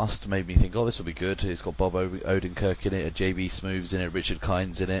the cast made me think, oh, this will be good. It's got Bob Odenkirk in it, J.B. Smooth's in it, Richard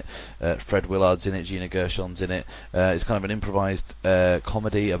Kine's in it, Fred Willard's in it, Gina Gershon's in it. It's kind of an improvised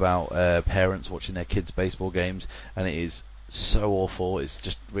comedy about parents watching their kids' baseball games, and it is so awful. It's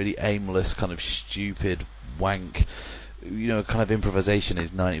just really aimless, kind of stupid wank. Kind of improvisation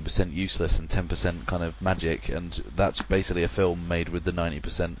is 90% useless and 10% kind of magic, and that's basically a film made with the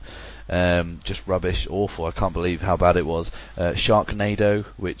 90%. Just rubbish, awful. I can't believe how bad it was. Sharknado,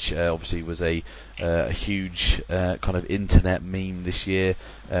 which obviously was a huge kind of internet meme this year,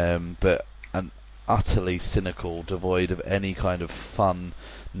 but an utterly cynical, devoid of any kind of fun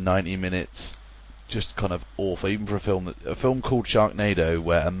 90 minutes. Just kind of awful, even for a film called Sharknado,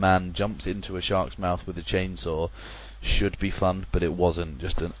 where a man jumps into a shark's mouth with a chainsaw. Should be fun, but it wasn't.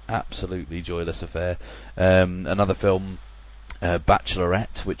 Just an absolutely joyless affair. Another film,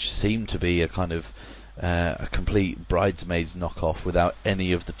 Bachelorette, which seemed to be a kind of a complete Bridesmaids knockoff without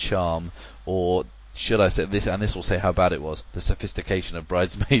any of the charm, or should I say this, and this will say how bad it was, the sophistication of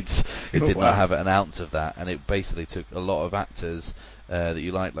Bridesmaids. It did not have an ounce of that, and it basically took a lot of actors that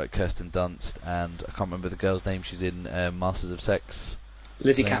you like Kirsten Dunst, and I can't remember the girl's name, she's in Masters of Sex.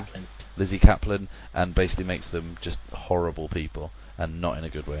 Lizzie Kaplan, and basically makes them just horrible people, and not in a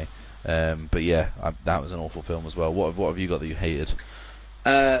good way. But yeah, that was an awful film as well. What have you got that you hated?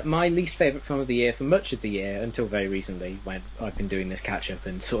 My least favourite film of the year for much of the year, until very recently, when I've been doing this catch-up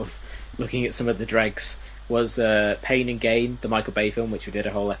and sort of looking at some of the dregs, was Pain and Gain, the Michael Bay film, which we did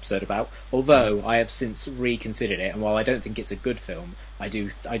a whole episode about. Although I have since reconsidered it, and while I don't think it's a good film, I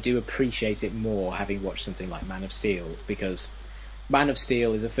do appreciate it more having watched something like Man of Steel, because Man of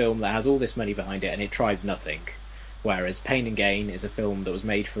Steel is a film that has all this money behind it and it tries nothing. Whereas Pain and Gain is a film that was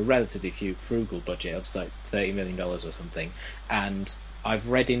made for a relatively frugal budget of like $30 million or something, and I've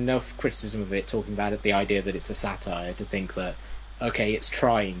read enough criticism of it talking about it, the idea that it's a satire, to think that, okay, it's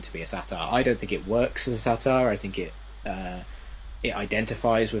trying to be a satire. I don't think it works as a satire. I think it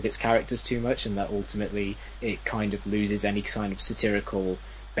identifies with its characters too much, and that ultimately it kind of loses any kind of satirical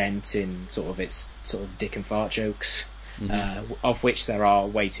bent in sort of its sort of dick and fart jokes. Mm-hmm. Of which there are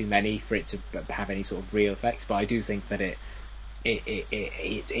way too many for it to have any sort of real effect. But I do think that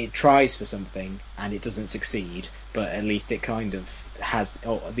it tries for something and it doesn't succeed, but at least it kind of has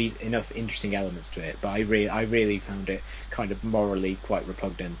these enough interesting elements to it. But I really found it kind of morally quite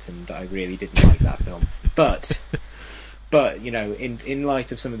repugnant, and I really didn't like that film. But in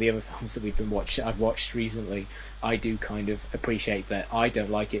light of some of the other films that I've watched recently, I do kind of appreciate that I don't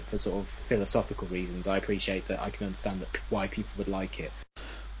like it for sort of philosophical reasons. I appreciate that I can understand why people would like it.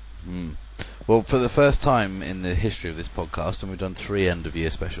 Well, for the first time in the history of this podcast, and we've done 3 end-of-year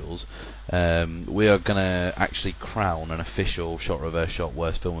specials, we are going to actually crown an official Shot Reverse Shot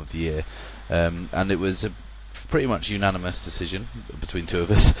Worst Film of the Year. And it was a pretty much unanimous decision between 2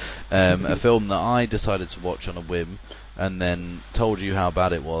 of us. A film that I decided to watch on a whim, and then told you how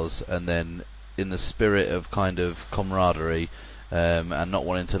bad it was, and then in the spirit of kind of camaraderie and not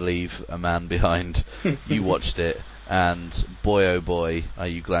wanting to leave a man behind, you watched it, and boy oh boy, are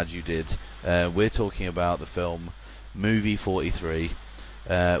you glad you did. We're talking about the film Movie 43,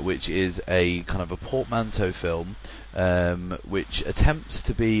 which is a kind of a portmanteau film, which attempts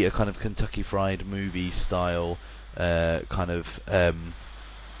to be a kind of Kentucky Fried Movie style kind of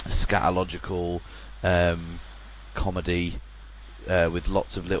scatological comedy with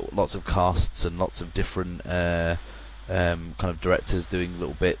lots of casts and lots of different kind of directors doing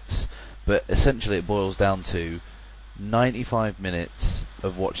little bits, but essentially it boils down to 95 minutes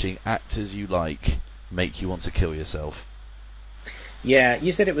of watching actors you like make you want to kill yourself. Yeah,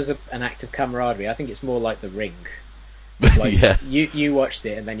 you said it was an act of camaraderie. I think it's more like The Ring. It's like yeah. You watched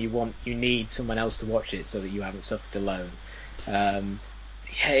it, and then you need someone else to watch it so that you haven't suffered alone. Yeah,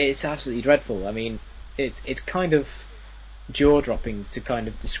 it's absolutely dreadful. I mean, it's kind of jaw-dropping to kind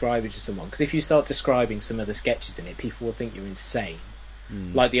of describe it to someone, because if you start describing some of the sketches in it, people will think you're insane.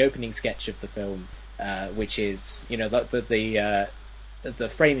 Like the opening sketch of the film, which is, the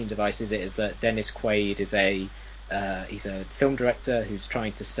framing device is that Dennis Quaid is he's a film director who's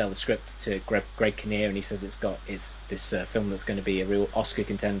trying to sell the script to Greg Kinnear, and he says it's this film that's going to be a real Oscar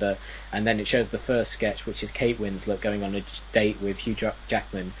contender. And then it shows the first sketch, which is Kate Winslet going on a date with Hugh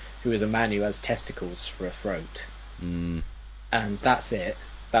Jackman, who is a man who has testicles for a throat. And that's it.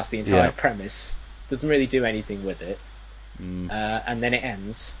 That's the entire premise. Doesn't really do anything with it. And then it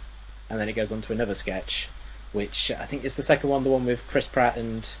ends, and then it goes on to another sketch, which I think is the second one, the one with Chris Pratt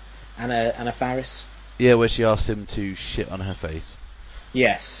and Anna Faris. Yeah, where she asks him to shit on her face.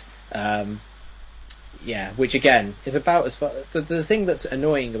 Yes. Yeah, which again is about as far. The thing that's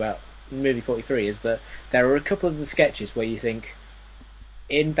annoying about movie 43 is that there are a couple of the sketches where you think,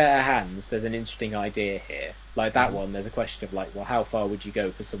 in better hands, there's an interesting idea here. Like that one, there's a question of like, well, how far would you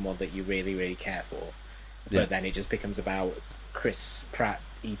go for someone that you really, really care for? But then it just becomes about Chris Pratt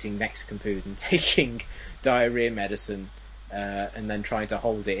eating Mexican food and taking diarrhea medicine, and then trying to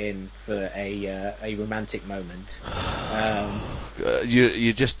hold it in for a romantic moment.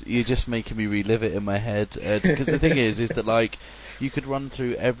 You're just making me relive it in my head, because the thing is that like you could run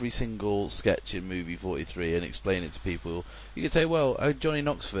through every single sketch in movie 43 and explain it to people. You could say, well, Johnny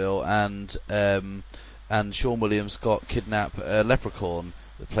Knoxville and Sean William Scott kidnap a leprechaun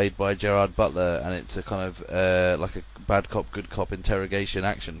played by Gerard Butler, and it's a kind of like a bad cop good cop interrogation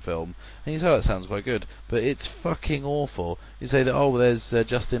action film, and you say, oh, that sounds quite good, but it's fucking awful. You say that, oh, well, there's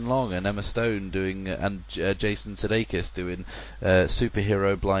Justin Long and Emma Stone doing and Jason Sudeikis doing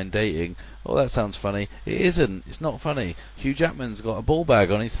superhero blind dating. Oh, that sounds funny. It isn't. It's not funny. Hugh Jackman's got a ball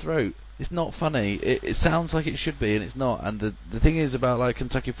bag on his throat. It's not funny. It sounds like it should be, and it's not. And the thing is about like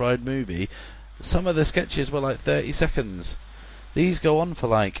Kentucky Fried Movie, some of the sketches were like 30 seconds. These go on for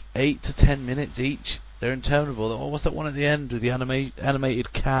like 8 to 10 minutes each. They're interminable. Oh, what's that one at the end with the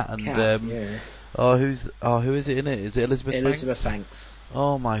animated cat and Yeah. who is it in it? Is it Elizabeth Banks?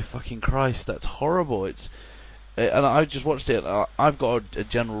 Oh my fucking Christ, that's horrible. And I just watched it. I've got a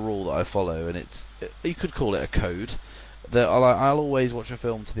general rule that I follow, and you could call it a code. That I'll always watch a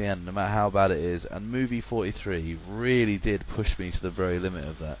film to the end, no matter how bad it is. And movie 43 really did push me to the very limit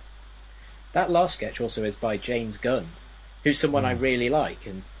of that. That last sketch also is by James Gunn, who's someone I really like,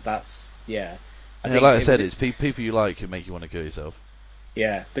 and that's like I said, it's people you like who make you want to kill yourself.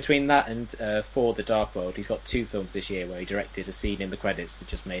 Yeah, between that and For the Dark World, he's got 2 films this year where he directed a scene in the credits that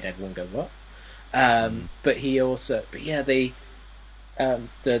just made everyone go what. But he also, the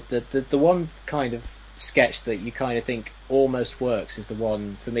one kind of sketch that you kind of think almost works is the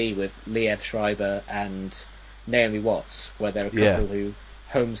one for me with Liev Schreiber and Naomi Watts, where they're a couple who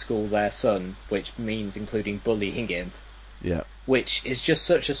homeschool their son, which means including bullying him. Yeah. Which is just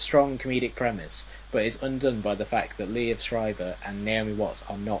such a strong comedic premise, but is undone by the fact that Liev Schreiber and Naomi Watts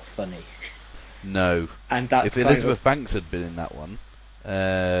are not funny. No. And that's if Elizabeth Banks had been in that one,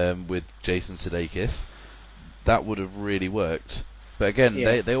 with Jason Sudeikis, that would have really worked. But again,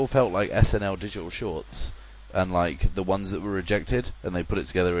 they all felt like SNL digital shorts, and like the ones that were rejected, and they put it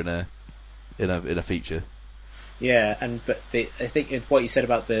together in a feature. Yeah, but I think what you said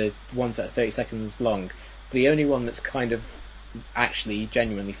about the ones that are 30 seconds long, the only one that's kind of actually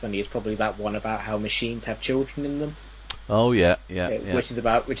genuinely funny is probably that one about how machines have children in them. Oh yeah. Which is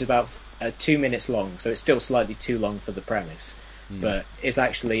about 2 minutes long, so it's still slightly too long for the premise. But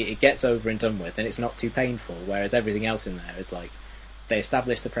it gets over and done with, and it's not too painful. Whereas everything else in there is like they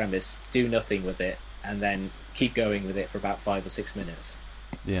establish the premise, do nothing with it, and then keep going with it for about 5 or 6 minutes.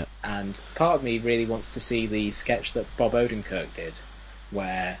 Yeah. And part of me really wants to see the sketch that Bob Odenkirk did,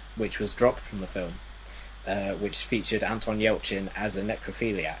 which was dropped from the film, which featured Anton Yelchin as a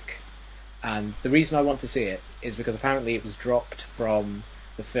necrophiliac. And the reason I want to see it is because apparently it was dropped from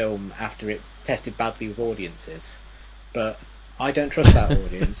the film after it tested badly with audiences. But I don't trust that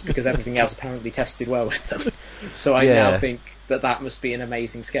audience because everything else apparently tested well with them. So I now think that must be an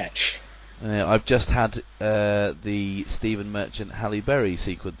amazing sketch. I've just had the Stephen Merchant Halle Berry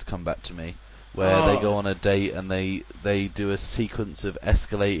sequence come back to me, where they go on a date and they do a sequence of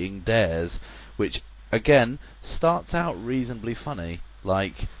escalating dares, which again starts out reasonably funny.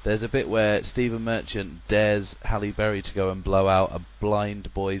 Like there's a bit where Stephen Merchant dares Halle Berry to go and blow out a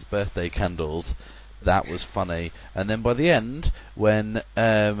blind boy's birthday candles. That was funny. And then by the end, when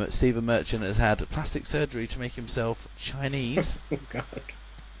Stephen Merchant has had plastic surgery to make himself Chinese. Oh God.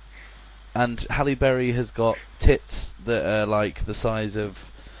 And Halle Berry has got tits that are like the size of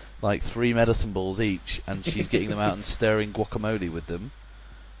like 3 medicine balls each, and she's getting them out and stirring guacamole with them.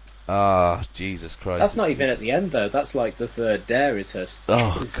 Ah, Jesus Christ. That's not even at the end though. That's like the third dare is her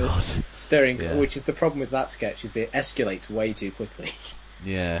stirring, which is the problem with that sketch, is it escalates way too quickly.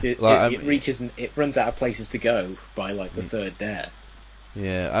 Yeah. It runs out of places to go by like the third dare.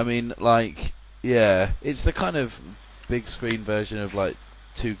 Yeah, I mean, it's the kind of big screen version of like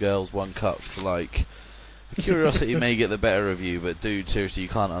Two Girls, One Cup. Like, curiosity may get the better of you, but dude, seriously, you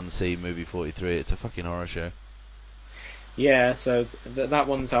can't unsee movie 43. It's a fucking horror show. Yeah, so that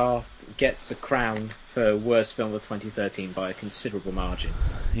one's gets the crown for worst film of 2013 by a considerable margin.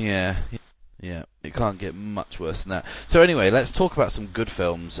 Yeah, it can't get much worse than that. So anyway, let's talk about some good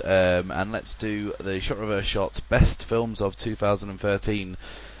films, and let's do the shot reverse shot best films of 2013.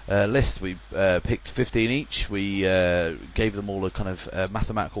 list. We picked 15 each. We gave them all a kind of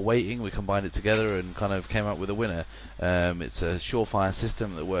mathematical weighting. We combined it together and kind of came up with a winner. It's a surefire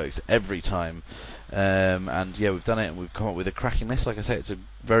system that works every time. And yeah, we've done it and we've come up with a cracking list. Like I say, it's a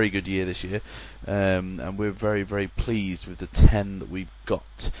very good year this year. And we're very, very pleased with the 10 that we've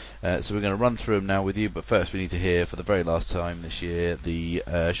got. So we're going to run through them now with you. But first we need to hear, for the very last time this year, the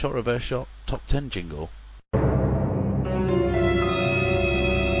Shot Reverse Shot Top 10 jingle.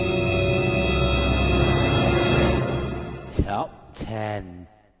 Top 10.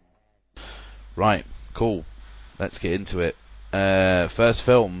 Right, cool. Let's get into it. First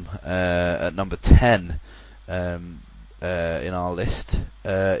film at number 10 in our list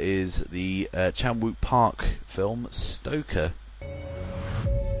is the Chan Wook Park film Stoker.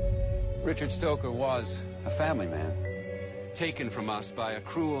 Richard Stoker was a family man, taken from us by a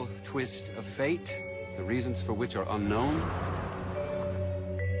cruel twist of fate, the reasons for which are unknown.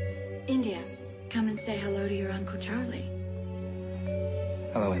 India, come and say hello to your Uncle Charlie.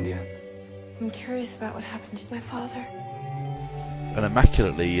 Hello, India. I'm curious about what happened to my father. An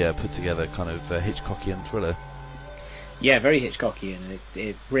immaculately put together kind of Hitchcockian thriller. Yeah, very Hitchcockian.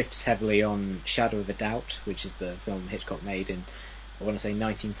 It riffs heavily on Shadow of a Doubt, which is the film Hitchcock made in, I want to say,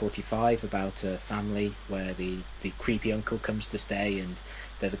 1945, about a family where the creepy uncle comes to stay, and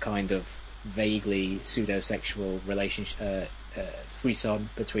there's a kind of vaguely pseudo-sexual relationship, frisson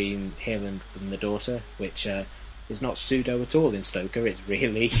between him and the daughter, which is not pseudo at all in Stoker. It's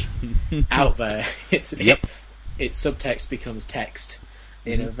really out there. Its subtext becomes text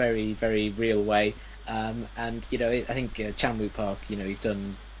in a very, very real way. And you know, I think Chan Wook Park, you know, he's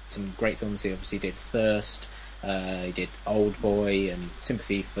done some great films. He obviously did Thirst, he did Old Boy, and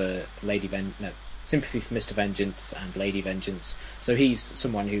Sympathy for Mr. Vengeance and Lady Vengeance. So he's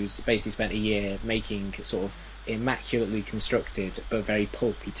someone who's basically spent a year making sort of immaculately constructed but very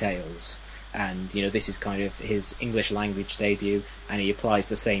pulpy tales. And you know, this is kind of his English language debut, and he applies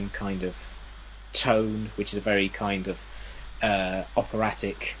the same kind of tone, which is a very kind of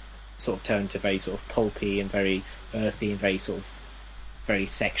operatic sort of tone, to very sort of pulpy and very earthy and very sort of very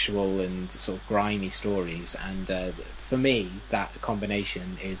sexual and sort of grimy stories. And for me, that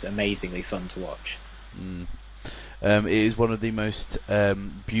combination is amazingly fun to watch. It is one of the most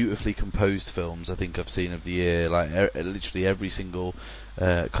beautifully composed films I think I've seen of the year. Like literally every single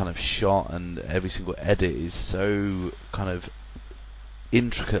kind of shot and every single edit is so kind of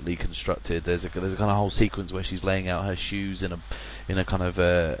intricately constructed. There's a kind of whole sequence where she's laying out her shoes in a kind of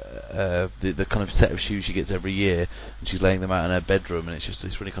the kind of set of shoes she gets every year, and she's laying them out in her bedroom, and it's just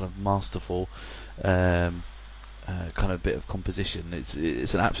this really kind of masterful kind of bit of composition. It's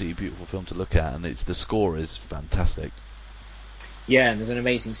an absolutely beautiful film to look at, and the score is fantastic. Yeah, and there's an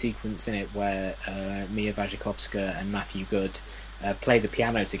amazing sequence in it where Mia Wasikowska and Matthew Good play the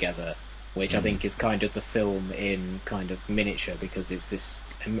piano together, which I think is kind of the film in kind of miniature, because it's this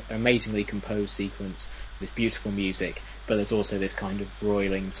amazingly composed sequence, this beautiful music, but there's also this kind of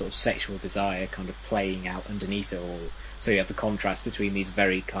roiling sort of sexual desire kind of playing out underneath it all. So you have the contrast between these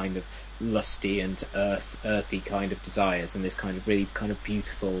very kind of lusty and earthy kind of desires, and this kind of really kind of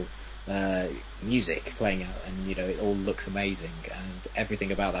beautiful music playing out, and you know, it all looks amazing, and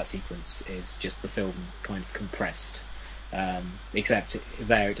everything about that sequence is just the film kind of compressed. Except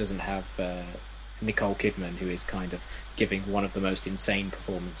there it doesn't have Nicole Kidman, who is kind of giving one of the most insane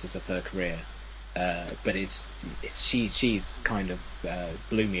performances of her career. But she's kind of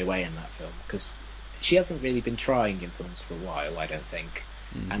blew me away in that film, because she hasn't really been trying in films for a while, I don't think.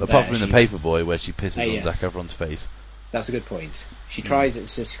 And apart from in The Paperboy, where she pisses on yes. Zac Efron's face. That's a good point. She tries it,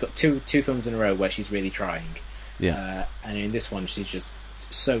 so she's got two films in a row where she's really trying. Yeah. And in this one, she's just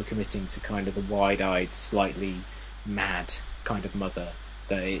so committing to kind of the wide-eyed, slightly mad kind of mother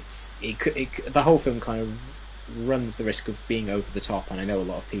that the whole film kind of runs the risk of being over the top, and I know a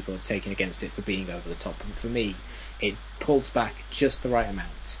lot of people have taken against it for being over the top, and for me it pulls back just the right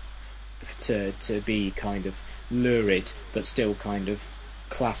amount to be kind of lurid but still kind of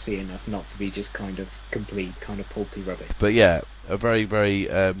classy enough not to be just kind of complete kind of pulpy rubbish. But yeah, a very, very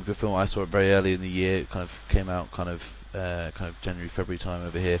good film. I saw it very early in the year. It kind of came out kind of January, February time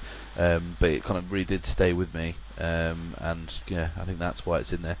over here, but it kind of really did stay with me, and yeah, I think that's why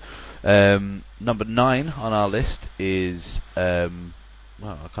it's in there. Number 9 on our list is a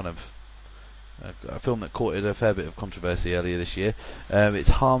film that courted a fair bit of controversy earlier this year. It's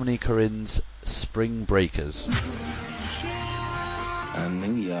Harmony Korine's Spring Breakers. I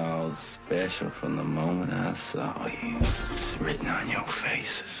knew y'all special from the moment I saw you. It's written on your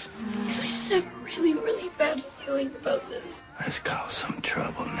faces. I just have a really, really bad feeling about this. Let's cause some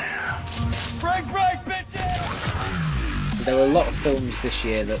trouble now. Break, bitches! there were a lot of films this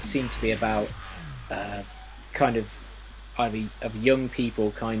year that seemed to be about kind of either of young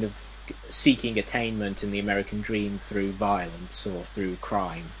people kind of seeking attainment in the American dream through violence or through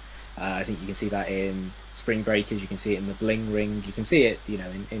crime. I think you can see that in Spring Breakers, you can see it in The Bling Ring, you can see it,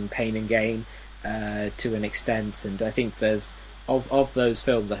 in Pain and Gain to an extent. And I think there's of those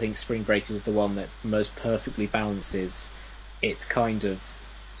films, I think Spring Breakers is the one that most perfectly balances its kind of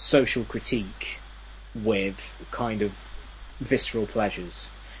social critique with kind of visceral pleasures,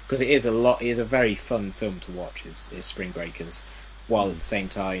 because it is a very fun film to watch, is Spring Breakers, while at the same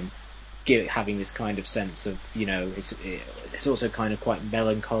time having this kind of sense of, it's also kind of quite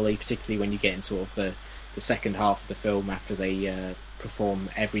melancholy, particularly when you get in sort of the second half of the film after they perform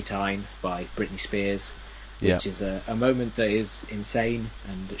Every Time by Britney Spears, which is a moment that is insane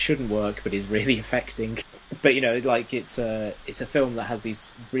and shouldn't work, but is really affecting. But it's a film that has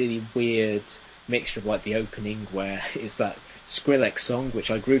these really weird mixture of like the opening, where it's that Skrillex song, which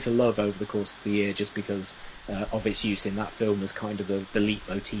I grew to love over the course of the year just because of its use in that film as kind of the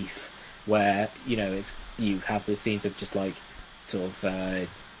leitmotif, where you have the scenes of just like sort of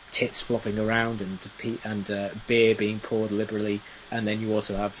tits flopping around and beer being poured liberally, and then you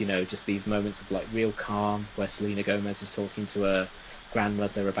also have just these moments of like real calm where Selena Gomez is talking to her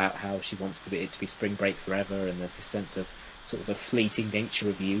grandmother about how she wants it to be spring break forever, and there's this sense of sort of the fleeting nature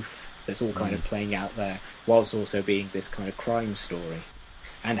of youth that's all kind of playing out there, whilst also being this kind of crime story,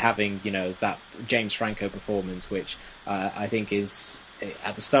 and having that James Franco performance, which I think is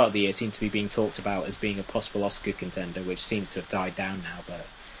at the start of the year seemed to be being talked about as being a possible Oscar contender, which seems to have died down now. But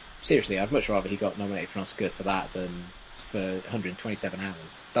seriously, I'd much rather he got nominated for an Oscar for that than for 127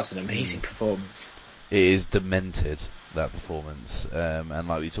 Hours. That's an amazing performance. It is demented, that performance, and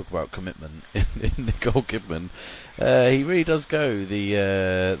like we talk about commitment in Nicole Kidman, he really does go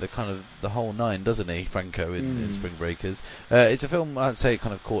the kind of the whole nine, doesn't he, Franco, in Spring Breakers. It's a film I'd say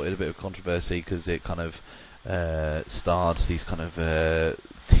kind of caught in a bit of controversy because it kind of starred these kind of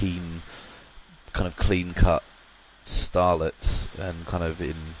teen, kind of clean cut starlets, and kind of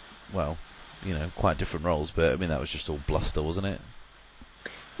in quite different roles. But I mean, that was just all bluster, wasn't it?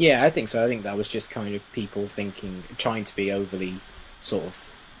 Yeah, I think so. I think that was just kind of people trying to be overly sort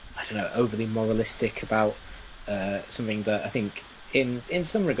of, overly moralistic about something that I think in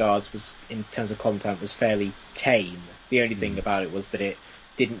some regards was, in terms of content, was fairly tame. The only thing about it was that it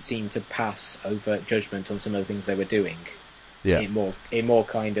didn't seem to pass overt judgment on some of the things they were doing. Yeah. It more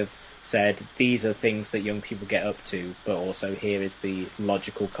kind of said, these are things that young people get up to, but also here is the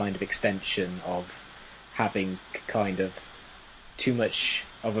logical kind of extension of having kind of too much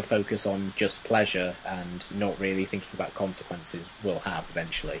of a focus on just pleasure and not really thinking about consequences will have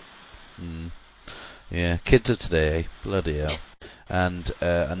eventually. Yeah, kids of today, bloody hell. And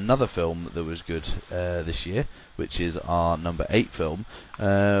another film that was good this year, which is our number 8 film,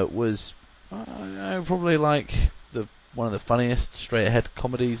 was probably like one of the funniest straight-ahead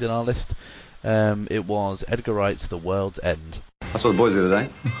comedies in our list. It was Edgar Wright's The World's End. I saw the boys the other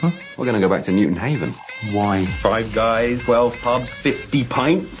day. We're going to go back to Newton Haven. Why? 5 guys, 12 pubs, 50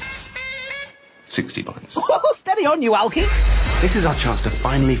 pints. 60 pints. Oh, steady on, you alky. This is our chance to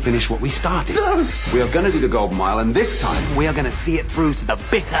finally finish what we started. We are going to do the Golden Mile, and this time we are going to see it through to the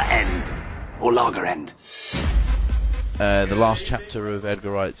bitter end. Or lager end. The last chapter of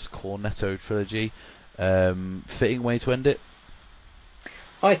Edgar Wright's Cornetto trilogy. Fitting way to end it?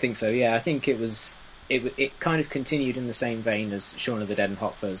 I think so, yeah. I think it kind of continued in the same vein as Shaun of the Dead and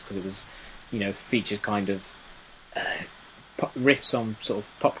Hot Fuzz, because it was, featured kind of riffs on sort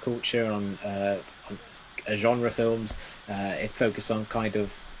of pop culture, on genre films. It focused on kind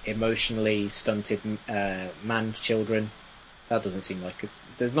of emotionally stunted man-children. That doesn't seem like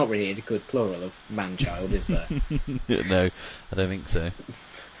there's not really a good plural of man-child, is there? No, I don't think so.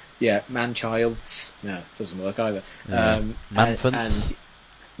 Yeah, man-childs. No, it doesn't work either. Yeah. Manfants.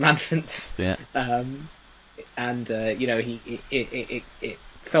 Manfants. Yeah. It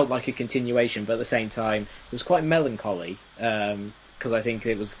felt like a continuation, but at the same time, it was quite melancholy, because I think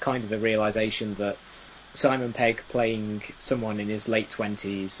it was kind of a realization that Simon Pegg playing someone in his late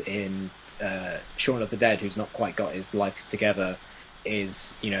 20s in Shaun of the Dead who's not quite got his life together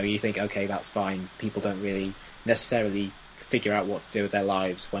is, you think, okay, that's fine. People don't really necessarily figure out what to do with their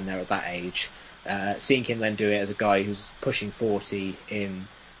lives when they're at that age. Seeing him then do it as a guy who's pushing 40 in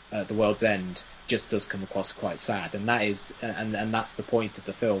The World's End just does come across quite sad, and that is, and that's the point of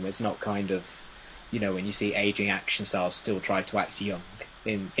the film. It's not kind of, when you see aging action stars still try to act young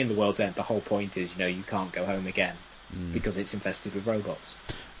in The World's End. The whole point is, you can't go home again because it's infested with robots.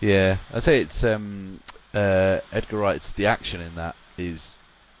 Yeah, I'd say it's Edgar Wright's, the action in that is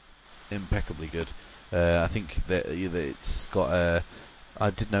impeccably good. I think that it's got a. I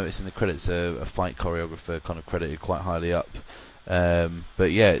did notice in the credits a fight choreographer kind of credited quite highly up.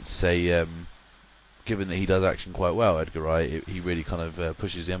 But yeah, it's a given that he does action quite well, Edgar Wright, he really kind of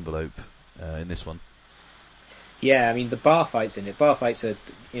pushes the envelope in this one. Yeah, I mean the bar fights in it. Bar fights are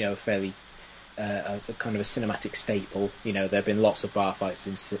fairly a kind of a cinematic staple. There have been lots of bar fights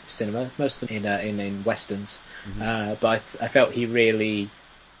in cinema, most of them in westerns. Mm-hmm. But I felt he really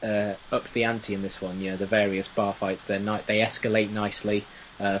upped the ante in this one. The various bar fights, they escalate nicely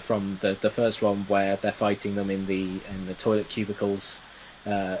from the first one where they're fighting them in the toilet cubicles,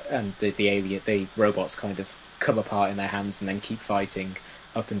 and the robots kind of come apart in their hands and then keep fighting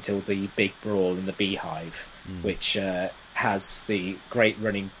up until the big brawl in the beehive, which has the great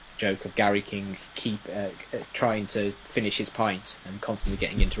running joke of Gary King trying to finish his pint and constantly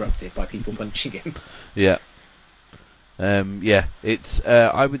getting interrupted by people punching him. Yeah. It's.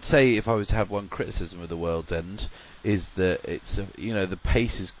 I would say if I was to have one criticism of The World's End, is that it's the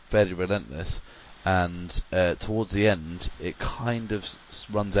pace is fairly relentless, and towards the end it kind of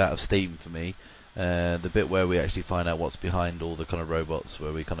runs out of steam for me. The bit where we actually find out what's behind all the kind of robots,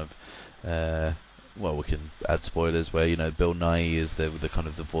 where we kind of we can add spoilers, where Bill Nighy is the kind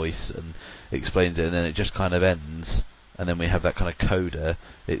of the voice and explains it, and then it just kind of ends, and then we have that kind of coda.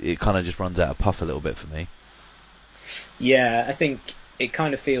 It kind of just runs out of puff a little bit for me. Yeah, I think it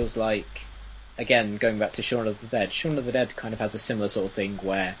kind of feels like, again, going back to Shaun of the Dead. Shaun of the Dead kind of has a similar sort of thing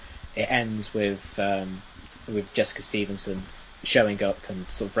where it ends with Jessica Stevenson showing up and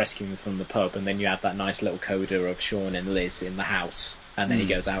sort of rescuing from the pub, and then you have that nice little coda of Shaun and Liz in the house, and then he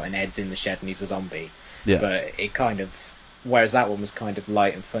goes out and Ed's in the shed and he's a zombie. Yeah. But it kind of, whereas that one was kind of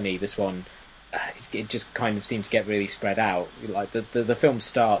light and funny, this one, it just kind of seemed to get really spread out. Like the film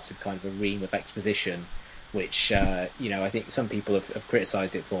starts with kind of a ream of exposition, which I think some people have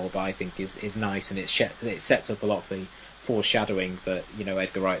criticised it for, but I think is nice, and it sets up a lot of the foreshadowing that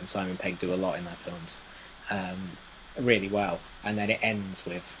Edgar Wright and Simon Pegg do a lot in their films really well. And then it ends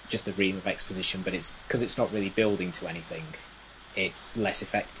with just a ream of exposition, but it's because it's not really building to anything, it's less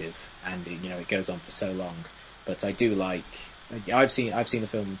effective, and it goes on for so long. But I do like. I've seen the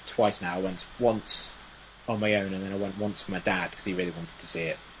film twice now. I went once on my own, and then I went once with my dad because he really wanted to see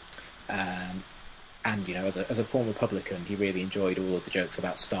it. And as a former publican, he really enjoyed all of the jokes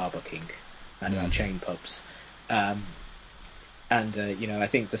about Starbucking and about chain pubs. I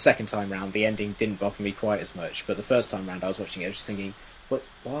think the second time round, the ending didn't bother me quite as much. But the first time round, I was watching it, I was just thinking,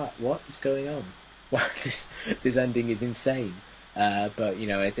 what is going on? This ending is insane. But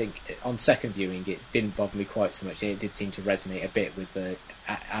I think on second viewing, it didn't bother me quite so much. It did seem to resonate a bit with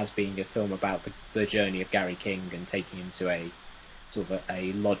as being a film about the journey of Gary King and taking him to a sort of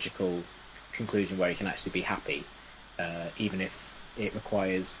a logical conclusion where he can actually be happy, even if it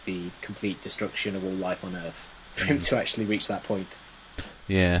requires the complete destruction of all life on Earth for him to actually reach that point.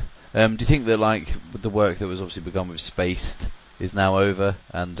 Yeah. Do you think that the work that was obviously begun with Spaced is now over,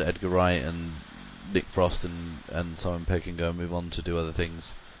 and Edgar Wright and Nick Frost and Simon Pegg can go and move on to do other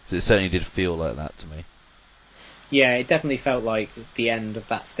things? So it certainly did feel like that to me. Yeah, it definitely felt like the end of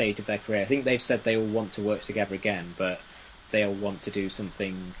that stage of their career. I think they've said they all want to work together again, but they all want to do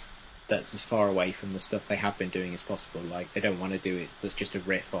something that's as far away from the stuff they have been doing as possible. Like, they don't want to do it that's just a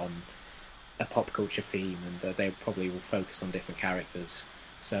riff on a pop culture theme, and they probably will focus on different characters.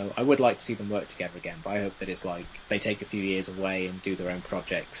 So I would like to see them work together again, but I hope that it's like they take a few years away and do their own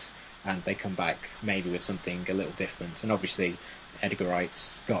projects, and they come back maybe with something a little different. And obviously Edgar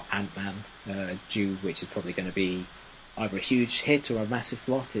Wright's got Ant-Man due, which is probably going to be either a huge hit or a massive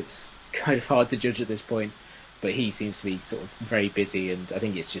flop. It's kind of hard to judge at this point, but he seems to be sort of very busy, and I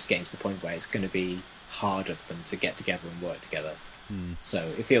think it's just getting to the point where it's going to be harder for them to get together and work together. So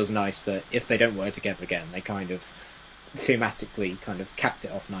it feels nice that if they don't work together again, they kind of thematically kind of capped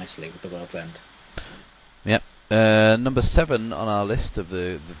it off nicely with The World's End. Yep. Number 7 on our list of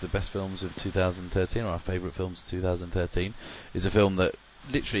the best films of 2013, or our favourite films of 2013, is a film that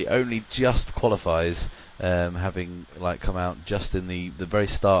literally only just qualifies, having come out just in the very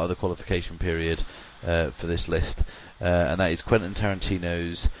start of the qualification period for this list, and that is Quentin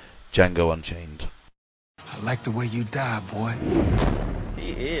Tarantino's Django Unchained. I like the way you die, boy.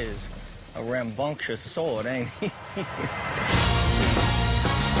 He is a rambunctious sword, ain't he?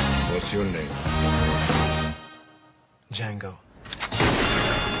 What's your name? Django.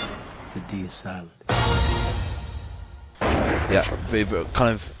 The D is silent. Yeah,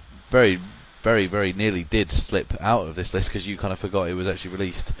 kind of very, very, very nearly did slip out of this list because you kind of forgot it was actually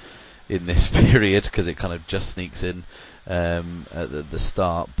released in this period because it kind of just sneaks in at the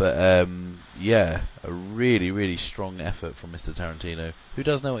start. But yeah, a really, really strong effort from Mr. Tarantino, who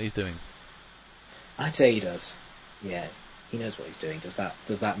does know what he's doing. I'd say he does. Yeah, he knows what he's doing. Does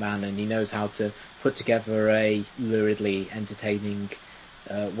that man, and he knows how to put together a luridly entertaining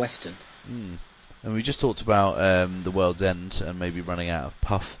western. And we just talked about The World's End and maybe running out of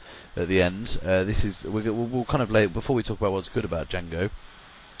puff at the end. We'll kind of before we talk about what's good about Django.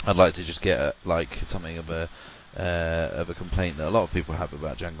 I'd like to just get something of a complaint that a lot of people have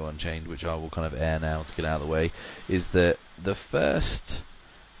about Django Unchained, which I will kind of air now to get out of the way, is that the first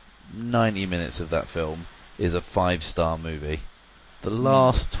 90 minutes of that film is a 5-star movie. The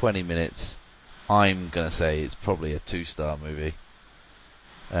last 20 minutes, I'm going to say it's probably a 2-star movie.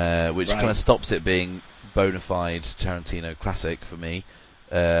 Which kind of stops it being bona fide Tarantino classic for me,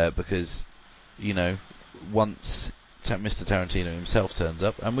 because, once Mr. Tarantino himself turns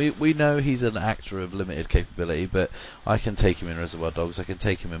up, and we know he's an actor of limited capability, but I can take him in Reservoir Dogs, I can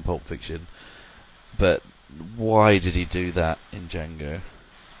take him in Pulp Fiction, but why did he do that in Django?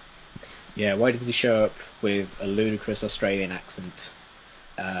 Yeah, why did he show up with a ludicrous Australian accent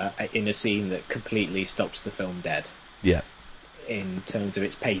in a scene that completely stops the film dead? Yeah. In terms of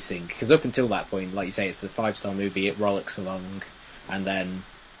its pacing, because up until that point, like you say, it's a 5-star movie, it rollicks along, and then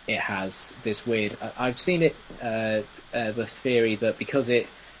it has this weird... I've seen it, the theory that because it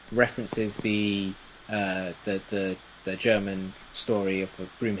references the German story of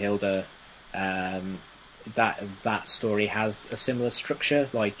Broomhilda, that story has a similar structure,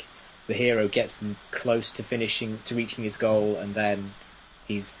 like the hero gets close to reaching his goal, and then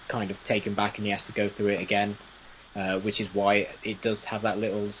he's kind of taken back and he has to go through it again. Which is why it does have that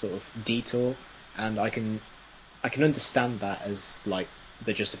little sort of detour, and I can understand that as like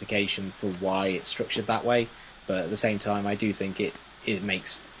the justification for why it's structured that way, but at the same time I do think it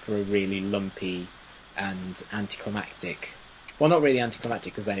makes for a really lumpy and anticlimactic. Well, not really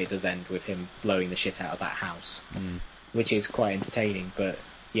anticlimactic, because then it does end with him blowing the shit out of that house, which is quite entertaining. But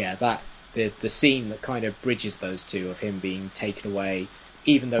yeah, that the scene that kind of bridges those two, of him being taken away,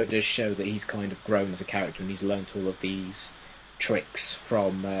 even though it does show that he's kind of grown as a character and he's learnt all of these tricks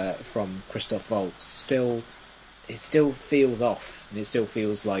from Christoph Waltz, it still feels off, and it still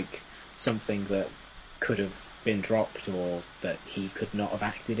feels like something that could have been dropped or that he could not have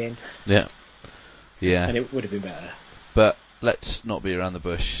acted in. Yeah. And it would have been better. But let's not be around the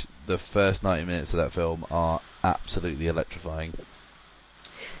bush. The first 90 minutes of that film are absolutely electrifying.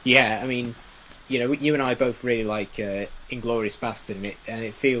 Yeah, I mean, you and I both really like Inglourious Bastard, and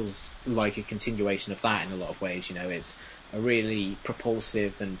it feels like a continuation of that in a lot of ways. It's a really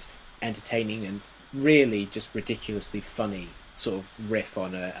propulsive and entertaining and really just ridiculously funny sort of riff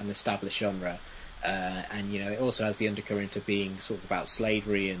on an established genre. And it also has the undercurrent of being sort of about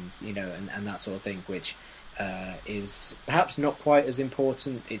slavery and and that sort of thing, which is perhaps not quite as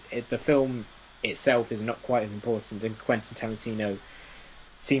important. The film itself is not quite as important than Quentin Tarantino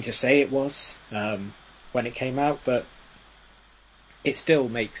seemed to say it was when it came out, but it still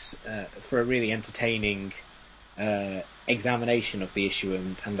makes for a really entertaining examination of the issue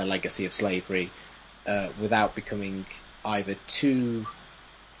and the legacy of slavery, without becoming either too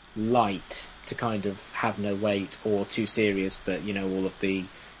light to kind of have no weight, or too serious that all of the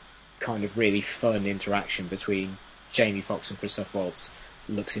kind of really fun interaction between Jamie Foxx and Christoph Waltz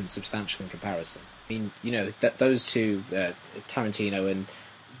looks insubstantial in comparison. I mean, those two, Tarantino and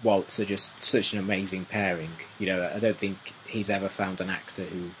Waltz, are just such an amazing pairing. I don't think he's ever found an actor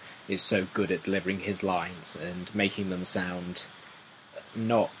who is so good at delivering his lines and making them sound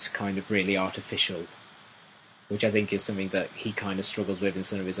not kind of really artificial, which I think is something that he kind of struggles with in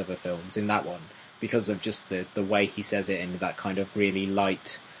some of his other films. In that one, because of just the way he says it and that kind of really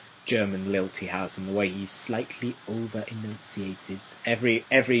light German lilt he has, and the way he slightly over-enunciates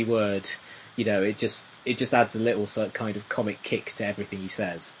every word. It just adds a little sort of kind of comic kick to everything he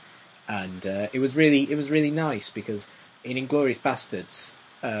says, and it was really nice, because in Inglourious Bastards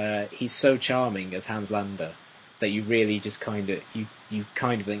he's so charming as Hans Landa that you really just kind of you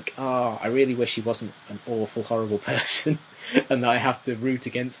kind of think, I really wish he wasn't an awful, horrible person and that I have to root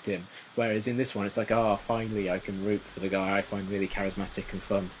against him. Whereas in this one, it's like, finally I can root for the guy I find really charismatic and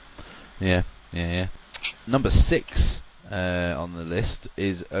fun. Yeah. Number 6 on the list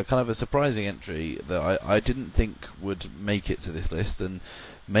is a kind of a surprising entry that I didn't think would make it to this list, and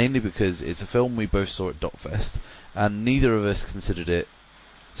mainly because it's a film we both saw at Dotfest, and neither of us considered it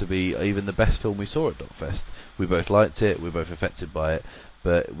to be even the best film we saw at Dotfest. We both liked it, we were both affected by it,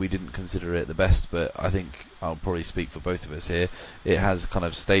 but we didn't consider it the best. But I think I'll probably speak for both of us here. It has kind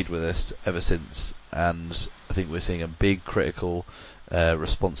of stayed with us ever since, and I think we're seeing a big critical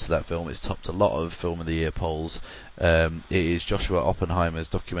response to that film. It's topped a lot of Film of the Year polls. It is Joshua Oppenheimer's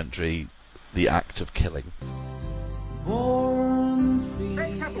documentary, The Act of Killing. Born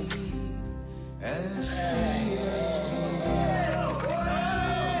free as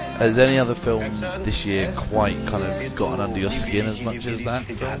Has any other film this year quite kind of gotten under your skin as much as that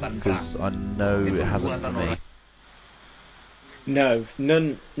film? Because I know it hasn't for me. No,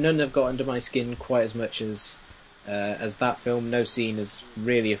 none have got under my skin quite as much as that film. No scene has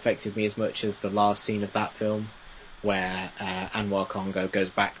really affected me as much as the last scene of that film, where Anwar Congo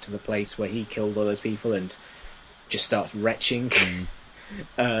goes back to the place where he killed all those people and just starts retching,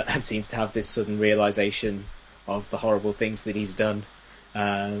 and seems to have this sudden realization of the horrible things that he's done.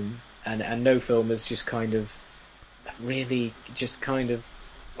 And no film has just kind of really just kind of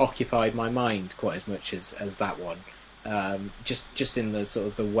occupied my mind quite as much as that one. Just in the sort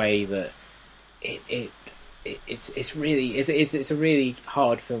of the way that it's a really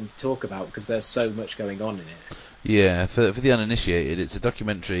hard film to talk about because there's so much going on in it. Yeah, for the uninitiated, it's a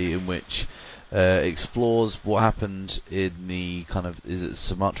documentary in which explores what happened in the kind of, is it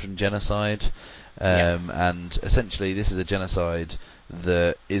Sumatran genocide? And essentially this is a genocide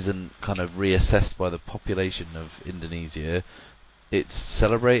that isn't kind of reassessed by the population of Indonesia. It's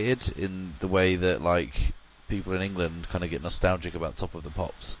celebrated in the way that, like, people in England kind of get nostalgic about Top of the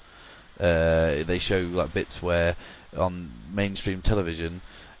Pops. They show like bits where on mainstream television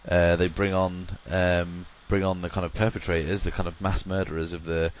they bring on the kind of perpetrators, the kind of mass murderers of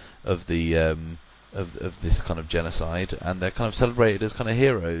this kind of genocide, and they're kind of celebrated as kind of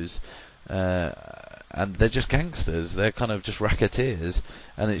heroes, and they're just gangsters. They're kind of just racketeers,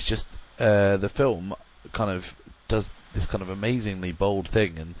 and it's just the film kind of does this kind of amazingly bold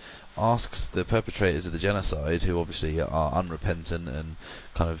thing and asks the perpetrators of the genocide, who obviously are unrepentant and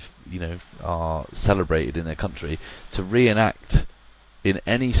kind of, you know, are celebrated in their country, to reenact in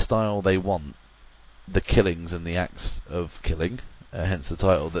any style they want the killings and the acts of killing, hence the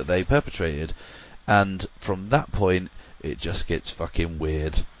title, that they perpetrated. And from that point it just gets fucking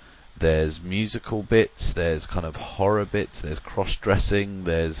weird. There's musical bits, there's kind of horror bits, there's cross-dressing,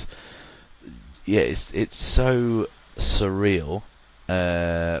 there's it's so surreal,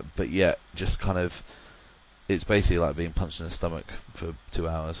 but yet just kind of, it's basically like being punched in the stomach for 2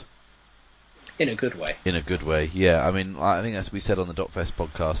 hours. In a good way. In a good way, yeah. I mean, I think as we said on the Dotfest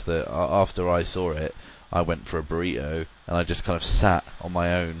podcast, that after I saw it, I went for a burrito and I just kind of sat on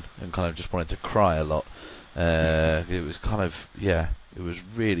my own and kind of just wanted to cry a lot. It was kind of, it was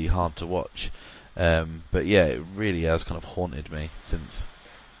really hard to watch. But yeah, it really has kind of haunted me since.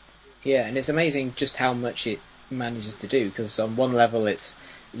 Yeah, and it's amazing just how much it manages to do, because on one level it's,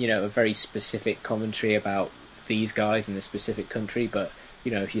 you know, a very specific commentary about these guys in this specific country, but,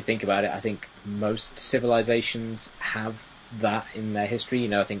 you know, if you think about it, I think most civilizations have that in their history. You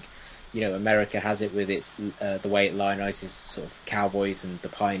know, I think, you know, America has it with its the way it lionizes sort of cowboys and the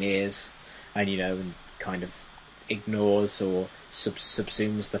pioneers, and, you know, and kind of ignores or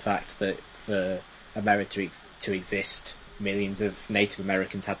subsumes the fact that for America to exist, millions of Native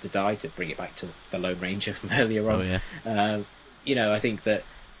Americans had to die, to bring it back to the Lone Ranger from earlier on. Oh, yeah. You know, I think that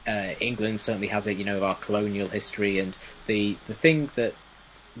England certainly has it, you know, our colonial history, and the thing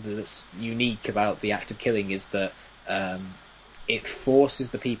that's unique about the act of killing is that it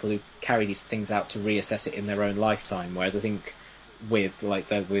forces the people who carry these things out to reassess it in their own lifetime, whereas I think with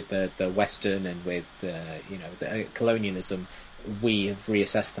the Western and with the colonialism, we have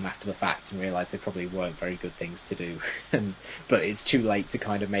reassessed them after the fact and realised they probably weren't very good things to do, but it's too late to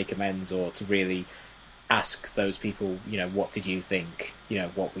kind of make amends or to really ask those people, you know, what did you think? You know,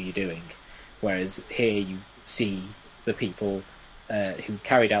 what were you doing? Whereas here you see the people who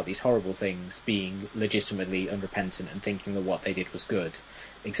carried out these horrible things being legitimately unrepentant and thinking that what they did was good,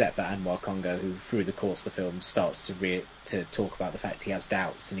 except for Anwar Congo, who through the course of the film starts to talk about the fact he has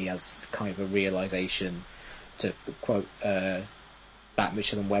doubts and he has kind of a realisation, to quote that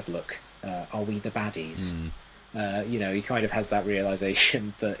Michelin Webb look, are we the baddies? You know, he kind of has that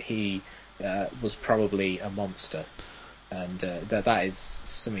realisation that he was probably a monster, and that is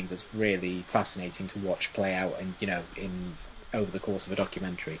something that's really fascinating to watch play out, and, you know, over the course of a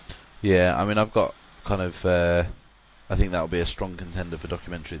documentary. Yeah, I mean, I've got kind of I think that'll be a strong contender for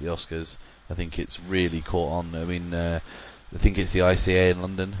documentary at the Oscars. I think it's really caught on. I mean, I think it's the ICA in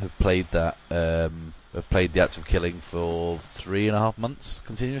London have played that have played the act of killing for 3.5 months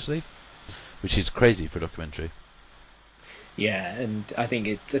continuously, which is crazy for a documentary. Yeah, and I think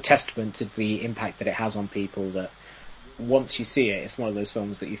it's a testament to the impact that it has on people, that once you see it, it's one of those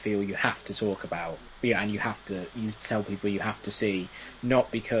films that you feel you have to talk about. Yeah, and you tell people you have to see,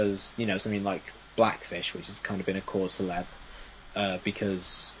 not because, you know, something like Blackfish, which has kind of been a cause celeb,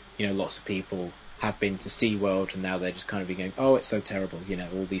 because, you know, lots of people have been to SeaWorld and now they're just kind of going, oh, it's so terrible, you know,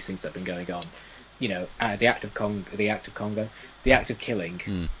 all these things that have been going on. You know, the act of Congo, the act of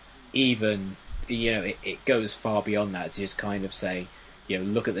killing, even, you know, it goes far beyond that to just kind of say,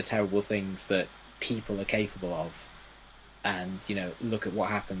 look at the terrible things that people are capable of, and look at what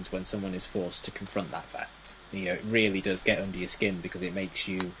happens when someone is forced to confront that fact. It really does get under your skin, because it makes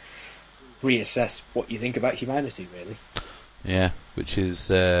you reassess what you think about humanity, really. Yeah, which is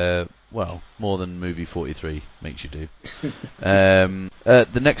more than movie 43 makes you do.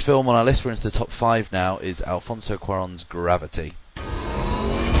 The next film on our list, we're into the top 5 now, is Alfonso Cuarón's Gravity.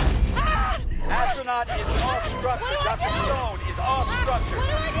 Astronaut is off structure. Dr. Stone is off structure.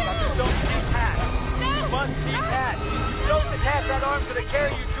 Dr. Stone, detach. You must detach. If you don't detach, that arm's going to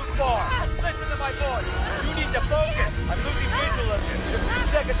carry you too far. Listen to my voice. You need to focus. I'm losing visual of you. In a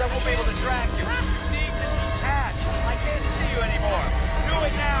few seconds, I won't be able to track you. You need to detach. I can't see you anymore. Do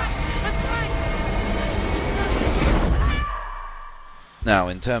it now. Now,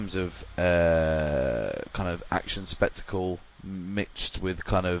 in terms of kind of action spectacle mixed with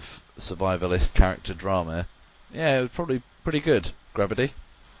kind of survivalist character drama, yeah, it was probably pretty good. Gravity.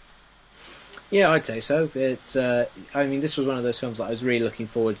 Yeah, I'd say so. It's, this was one of those films that I was really looking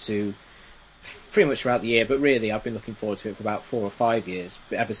forward to pretty much throughout the year, but really I've been looking forward to it for about 4 or 5 years,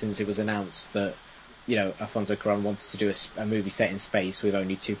 ever since it was announced that, Alfonso Cuarón wanted to do a movie set in space with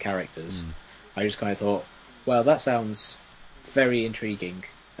only 2 characters. I just kind of thought, well, that sounds very intriguing,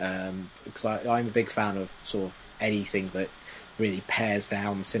 because I'm a big fan of sort of anything that really pares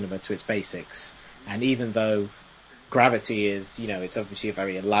down cinema to its basics. And even though Gravity is, it's obviously a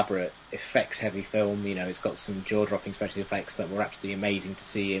very elaborate, effects-heavy film. It's got some jaw-dropping special effects that were absolutely amazing to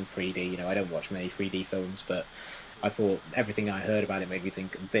see in 3D. I don't watch many 3D films, but I thought everything I heard about it made me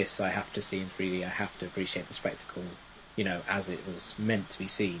think, this I have to see in 3D. I have to appreciate the spectacle, as it was meant to be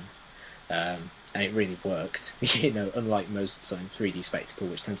seen. And it really worked, unlike most 3D spectacle,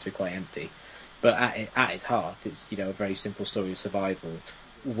 which tends to be quite empty. But at its heart, it's, a very simple story of survival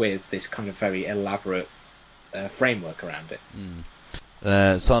with this kind of very elaborate framework around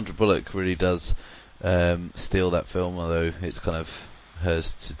it. Sandra Bullock really does steal that film, although it's kind of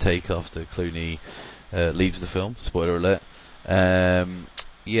hers to take after Clooney leaves the film. Spoiler alert. Do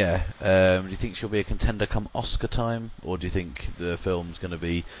you think she'll be a contender come Oscar time, or do you think the film's going to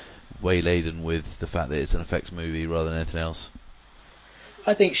be wayladen with the fact that it's an effects movie rather than anything else?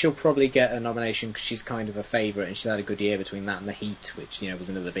 I think she'll probably get a nomination because she's kind of a favourite, and she's had a good year between that and The Heat, which was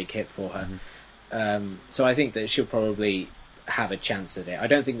another big hit for her. So I think that she'll probably have a chance at it. I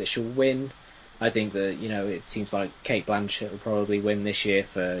don't think that she'll win. I think that it seems like Cate Blanchett will probably win this year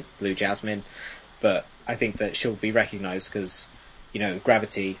for Blue Jasmine, but I think that she'll be recognised because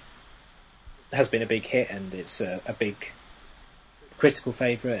Gravity has been a big hit, and it's a big critical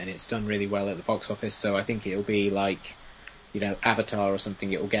favourite, and it's done really well at the box office. So I think it'll be like Avatar or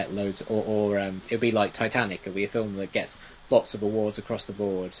something. It will get loads, or it'll be like Titanic. It'll be a film that gets lots of awards across the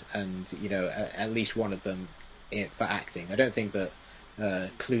board, and at least one of them for acting. I don't think that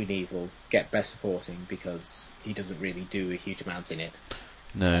Clooney will get Best Supporting because he doesn't really do a huge amount in it.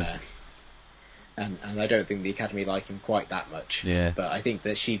 No. And I don't think the Academy like him quite that much. Yeah. But I think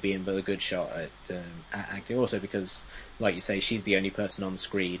that she'd be in with a good shot at acting. Also because, like you say, she's the only person on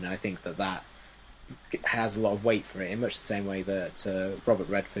screen, and I think that has a lot of weight for it, in much the same way that Robert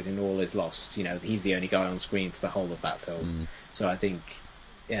Redford in All Is Lost, he's the only guy on screen for the whole of that film. So I think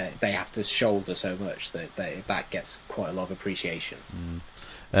they have to shoulder so much that gets quite a lot of appreciation.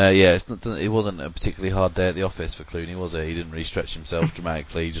 It wasn't a particularly hard day at the office for Clooney, was it? He didn't really stretch himself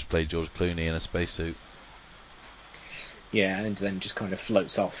dramatically. He just played George Clooney in a spacesuit. Yeah, and then just kind of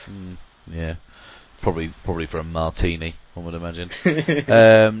floats off. Yeah, probably for a martini, one would imagine.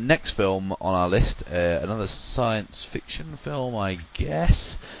 Next film on our list, another science fiction film, I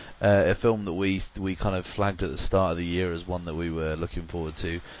guess. A film that we kind of flagged at the start of the year as one that we were looking forward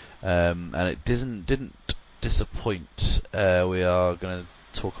to, and it didn't disappoint. We are going to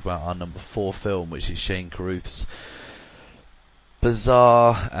talk about our number 4 film, which is Shane Carruth's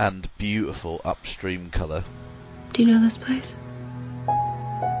bizarre and beautiful Upstream Colour. Do you know this place?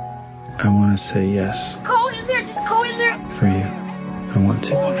 I want to say yes. Go in there, just go in there. For you. I want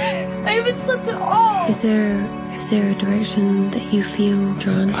to. I haven't slept at all. Is there a direction that you feel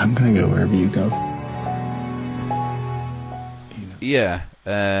drawn? I'm going to go wherever you go. Yeah,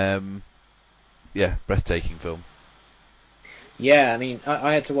 breathtaking film. Yeah, I mean,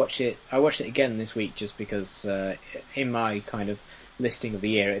 I had to watch it. I watched it again this week just because in my kind of listing of the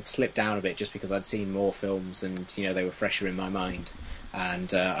year, it slipped down a bit just because I'd seen more films and they were fresher in my mind.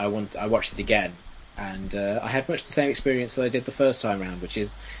 And I watched it again, and I had much the same experience that I did the first time round, which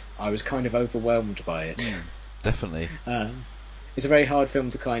is I was kind of overwhelmed by it. Definitely. It's a very hard film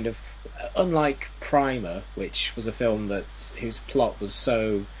to kind of, unlike Primer, which was a film whose plot was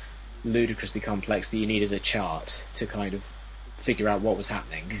so ludicrously complex that you needed a chart to kind of figure out what was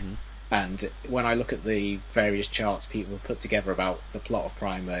happening. Mm-hmm. And when I look at the various charts people have put together about the plot of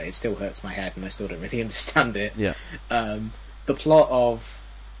Primer, it still hurts my head, and I still don't really understand it. Yeah. The plot of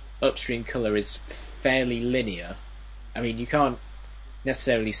Upstream Colour is fairly linear. I mean, you can't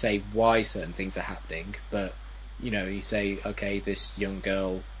necessarily say why certain things are happening, but you say, okay, this young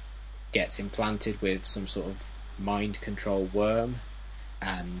girl gets implanted with some sort of mind control worm,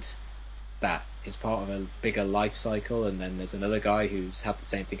 and that is part of a bigger life cycle, and then there's another guy who's had the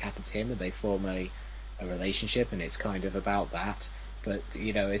same thing happen to him, and they form a relationship, and it's kind of about that. But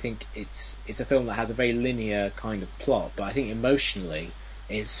I think it's a film that has a very linear kind of plot, but I think emotionally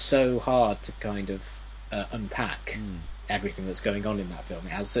it's so hard to kind of unpack everything that's going on in that film. It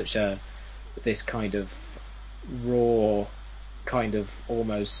has such this kind of raw, kind of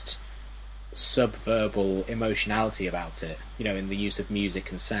almost subverbal emotionality about it, in the use of music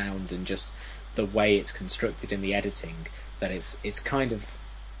and sound and just the way it's constructed in the editing, that it's kind of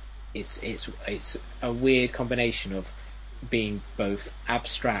it's a weird combination of being both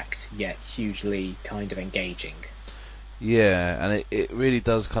abstract yet hugely kind of engaging. Yeah, and it really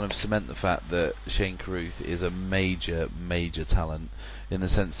does kind of cement the fact that Shane Carruth is a major talent, in the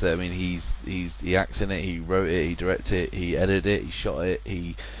sense that, I mean, he acts in it, he wrote it, he directed it, he edited it, he shot it,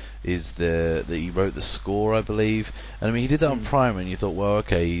 he wrote the score, I believe. And I mean, he did that on Primer, and you thought, well,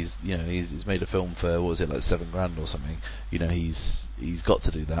 okay, he's made a film for, what was it, like $7,000 or something. He's got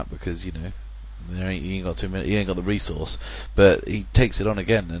to do that, because he ain't got he ain't got the resource. But he takes it on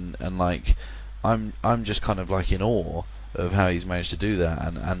again, and like, I'm just kind of like in awe of how he's managed to do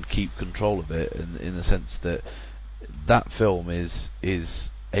that and keep control of it, in the sense that that film is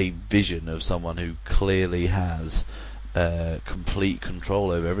a vision of someone who clearly has complete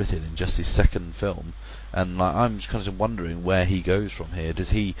control over everything in just his second film. And like, I'm just kind of wondering where he goes from here. Does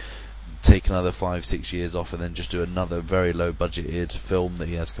he take another 5-6 years off and then just do another very low budgeted film that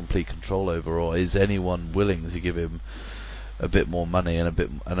he has complete control over, or is anyone willing to give him a bit more money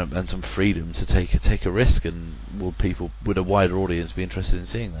and some freedom to take a risk, and would a wider audience be interested in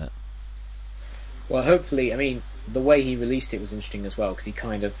seeing that? Well, hopefully. I mean, the way he released it was interesting as well, because he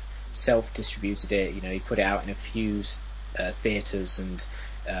kind of self-distributed it. He put it out in a few theatres, and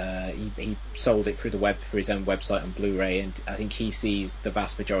he sold it through the web, through his own website on Blu-ray, and I think he sees the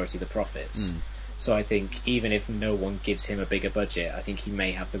vast majority of the profits. So I think even if no one gives him a bigger budget, I think he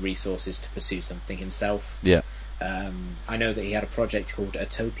may have the resources to pursue something himself. Yeah. I know that he had a project called A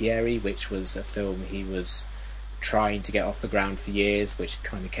Topiary, which was a film he was trying to get off the ground for years, which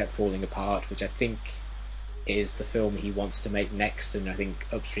kind of kept falling apart, which I think is the film he wants to make next, and I think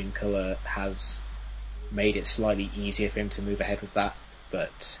Upstream Colour has made it slightly easier for him to move ahead with that.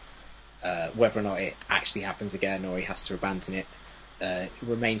 But whether or not it actually happens again, or he has to abandon it, it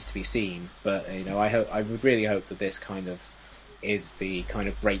remains to be seen. But I would really hope that this kind of is the kind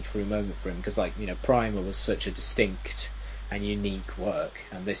of breakthrough moment for him, because Primer was such a distinct and unique work,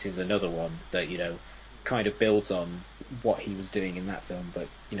 and this is another one that kind of builds on what he was doing in that film, but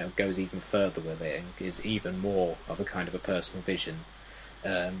goes even further with it and is even more of a kind of a personal vision.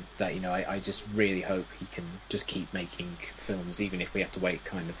 That I just really hope he can just keep making films, even if we have to wait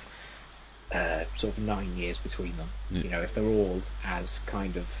kind of sort of 9 years between them. If they're all as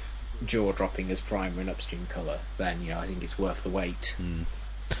kind of jaw-dropping as Primer and Upstream Colour, then I think it's worth the wait.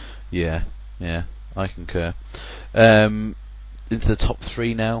 Yeah, I concur. Into the top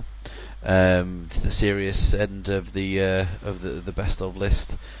 3 now. To the serious end of the best of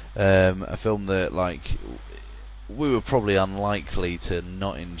list. A film that, like, we were probably unlikely to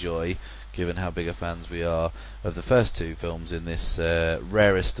not enjoy, given how big a fans we are of the first 2 films in this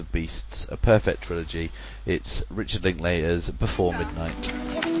rarest of beasts, a perfect trilogy. It's Richard Linklater's Before Midnight.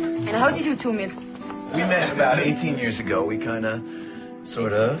 And how did you two meet? We met about 18 years ago. We kind of,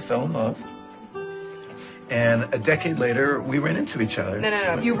 sort of, fell in love. And a decade later, we ran into each other.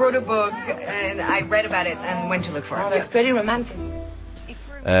 No. You wrote a book, and I read about it and went to look for it. Oh, that's pretty romantic.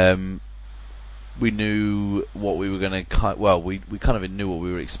 We knew what we were going to... Well, we kind of knew what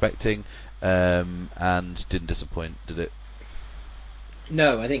we were expecting, and didn't disappoint, did it?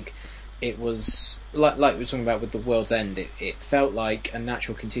 No, I think it was, like we were talking about with The World's End, it felt like a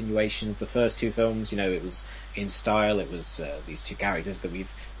natural continuation of the first 2 films. It was in style, it was these 2 characters that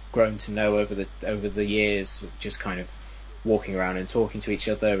we've grown to know over the years, just kind of walking around and talking to each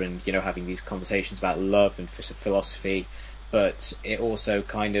other, and having these conversations about love and philosophy. But it also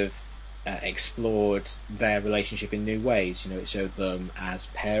kind of explored their relationship in new ways. It showed them as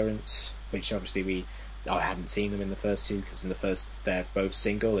parents, which obviously I hadn't seen them in the first 2, because in the first they're both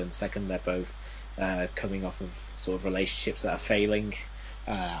single, and second they're both coming off of sort of relationships that are failing,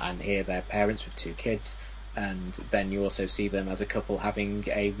 and here they're parents with 2 kids. and then you also see them as a couple having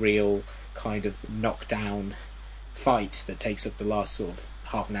a real kind of knockdown fight that takes up the last sort of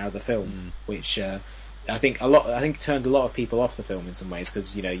half an hour of the film, which I think turned a lot of people off the film in some ways,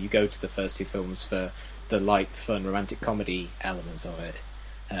 because you go to the first two films for the light, fun, romantic comedy elements of it,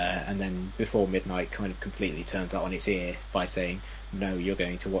 and then Before Midnight kind of completely turns that on its ear by saying, no, you're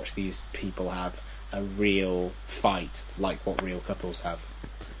going to watch these people have a real fight like what real couples have.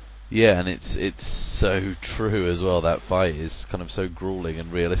 Yeah, and it's so true as well. That fight is kind of so grueling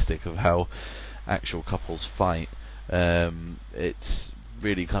and realistic of how actual couples fight. It's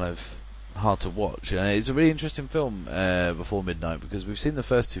really kind of hard to watch. And it's a really interesting film, Before Midnight, because we've seen the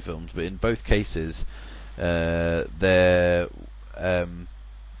first two films, but in both cases, they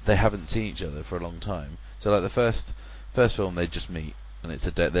haven't seen each other for a long time. So like the first film, they just meet, and it's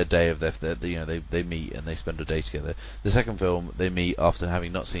their day of they meet and they spend a day together. The second film, they meet after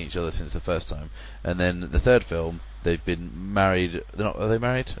having not seen each other since the first time, and then the third film, they've been married. Are they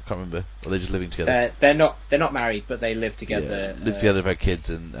married? I can't remember. Or are they just living together? They're not married, but they live together. Yeah, live together, have had kids,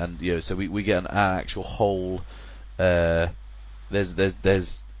 and so we get an actual whole. There's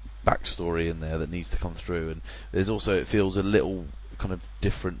backstory in there that needs to come through, and there's also, it feels a little kind of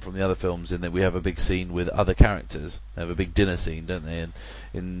different from the other films in that we have a big scene with other characters. They have a big dinner scene, don't they? And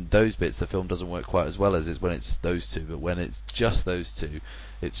in those bits, the film doesn't work quite as well as it's when it's those two. But when it's just those two,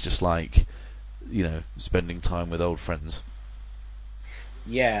 it's just like, spending time with old friends.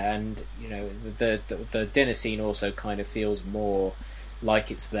 Yeah, and the dinner scene also kind of feels more like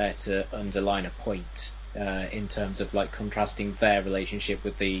it's there to underline a point in terms of like contrasting their relationship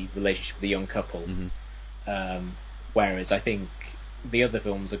with the relationship of the young couple. Whereas I think the other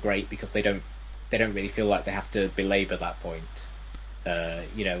films are great because they don't really feel like they have to belabor that point.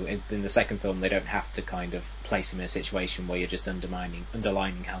 In the second film, they don't have to kind of place them in a situation where you're just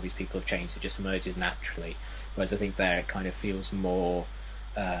underlining how these people have changed. It just emerges naturally. Whereas I think there it kind of feels more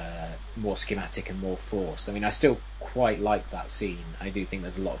schematic and more forced. I mean, I still quite like that scene. I do think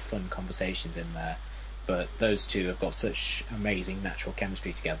there's a lot of fun conversations in there, but those two have got such amazing natural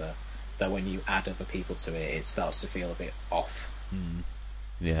chemistry together that when you add other people to it, it starts to feel a bit off.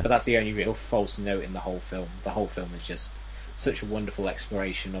 Yeah. But that's the only real false note in the whole film. The whole film is just such a wonderful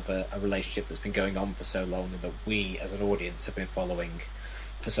exploration of a relationship that's been going on for so long, and that we as an audience have been following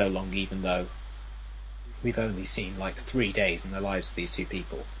for so long, even though we've only seen like 3 days in the lives of these two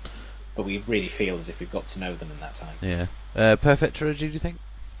people. But we really feel as if we've got to know them in that time. Yeah. Perfect trilogy, do you think?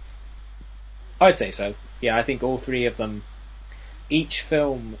 I'd say so. Yeah, I think all three of them, each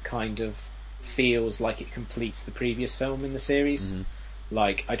film kind of feels like it completes the previous film in the series.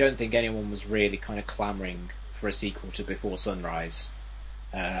 Like, I don't think anyone was really kind of clamouring for a sequel to Before Sunrise.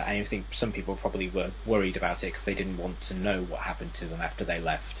 I think some people probably were worried about it because they didn't want to know what happened to them after they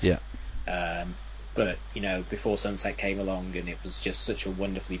left. Yeah. But, Before Sunset came along, and it was just such a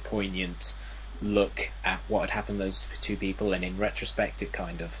wonderfully poignant look at what had happened to those two people, and in retrospect it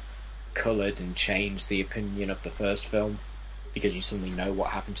kind of coloured and changed the opinion of the first film, because you suddenly know what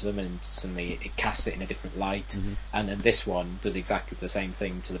happened to them, and suddenly it casts it in a different light. And then this one does exactly the same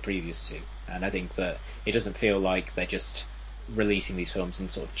thing to the previous two, and I think that it doesn't feel like they're just releasing these films and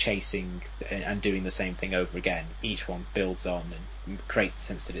sort of chasing and doing the same thing over again. Each one builds on and creates the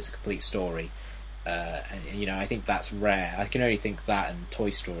sense that it's a complete story. And I think that's rare. I can only think that and Toy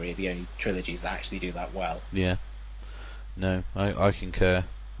Story are the only trilogies that actually do that well. Yeah. No, I concur.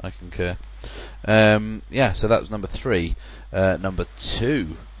 So that was number 3. Number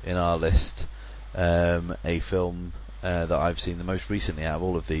 2 in our list, a film that I've seen the most recently out of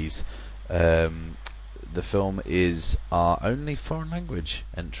all of these. The film is our only foreign language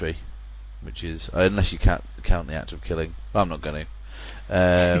entry, which is, unless you count the act of killing, well, I'm not going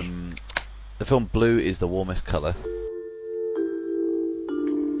to. The film Blue is the Warmest Colour.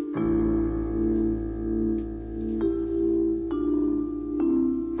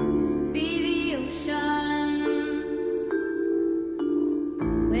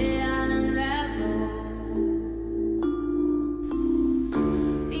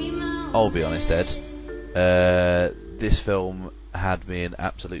 I'll be honest, Ed. This film had me in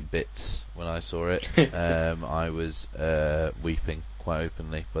absolute bits when I saw it. I was weeping quite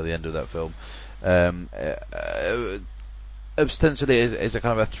openly by the end of that film. Ostensibly, it's a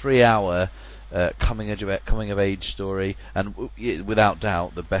kind of a 3-hour coming of age story, and without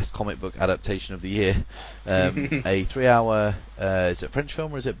doubt the best comic book adaptation of the year. A 3-hour. Is it a French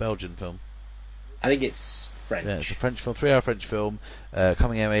film or is it a Belgian film? I think it's French. Yeah, it's a French film, 3-hour French film,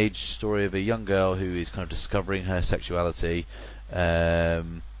 coming of age story of a young girl who is kind of discovering her sexuality,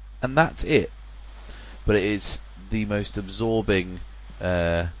 and that's it. But it is the most absorbing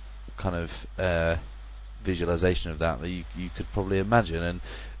kind of visualization of that you could probably imagine. And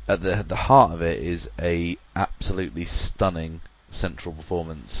at the heart of it is a absolutely stunning central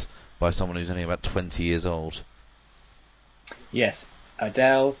performance by someone who's only about 20 years old. Yes,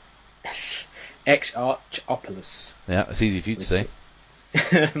 Adele Exarchopoulos. Yeah, it's easy for you to say.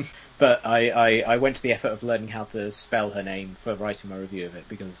 But I went to the effort of learning how to spell her name for writing my review of it,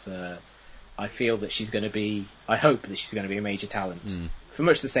 because I feel that I hope that she's going to be a major talent. For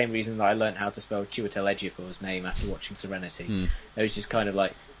much the same reason that I learned how to spell Chiwetel Ejiofor's name after watching Serenity. It was just kind of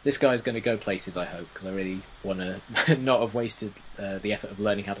like, this guy's going to go places, I hope, because I really want to not have wasted the effort of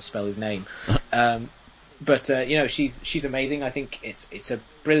learning how to spell his name. But she's amazing. I think it's a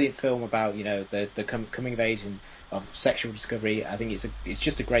brilliant film about the coming of age and of sexual discovery. I think it's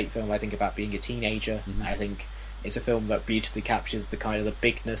just a great film. I think about being a teenager. I think it's a film that beautifully captures the kind of the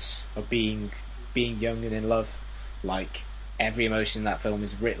bigness of being young and in love. Like, every emotion in that film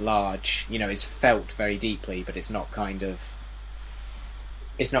is writ large. It's felt very deeply, but it's not kind of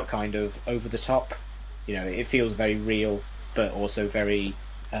over the top. It feels very real, but also very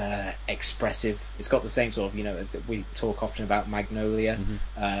expressive. It's got the same sort of, we talk often about Magnolia.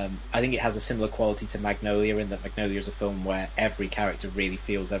 I think it has a similar quality to Magnolia, in that Magnolia is a film where every character really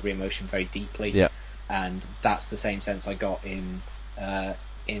feels every emotion very deeply. Yeah. And that's the same sense I got in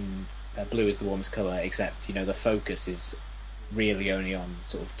Blue is the Warmest Colour, except the focus is really only on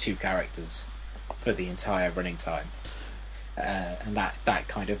sort of two characters for the entire running time. And that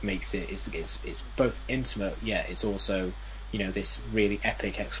kind of makes it's both intimate, yet it's also this really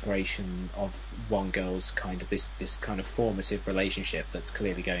epic exploration of one girl's kind of this kind of formative relationship that's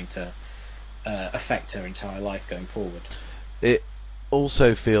clearly going to affect her entire life going forward. It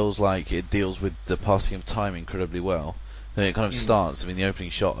also feels like it deals with the passing of time incredibly well. And it kind of starts, the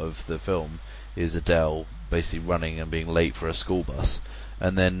opening shot of the film is Adele basically running and being late for a school bus,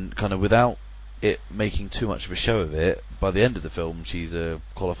 and then kind of without it making too much of a show of it, by the end of the film she's a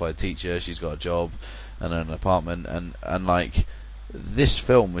qualified teacher, she's got a job and an apartment, and like, this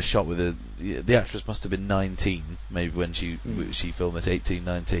film was shot with the actress must have been 19 maybe when she filmed this, 18,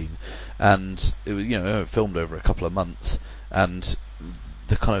 19, and it was filmed over a couple of months, and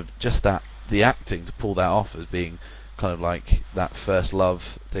the kind of just that, the acting to pull that off as being kind of like that first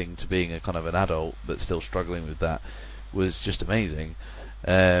love thing to being a kind of an adult but still struggling with that was just amazing.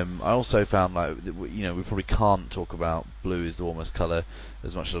 I also found we probably can't talk about Blue is the Warmest Colour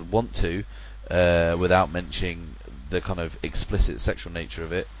as much as I'd want to without mentioning the kind of explicit sexual nature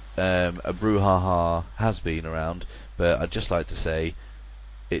of it. A brouhaha has been around, but I'd just like to say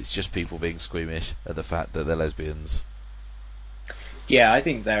it's just people being squeamish at the fact that they're lesbians. Yeah, I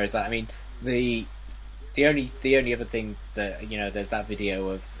think there is that. I mean, the only other thing that there's that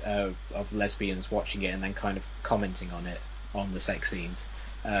video of lesbians watching it and then kind of commenting on it, on the sex scenes,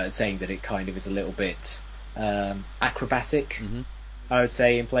 saying that it kind of is a little bit acrobatic, I would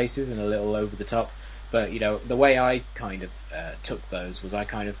say, in places, and a little over the top. But the way I kind of took those was I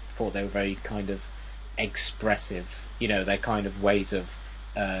kind of thought they were very kind of expressive. They're kind of ways of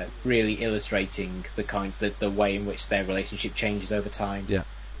really illustrating the way in which their relationship changes over time. Yeah.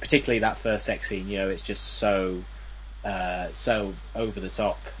 Particularly that first sex scene, it's just so over the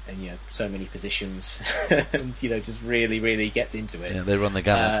top, and so many positions, and just really, really gets into it. Yeah, they run the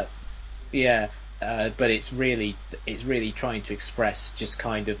gamut. But it's really trying to express just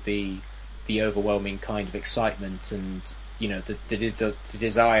kind of the overwhelming kind of excitement and the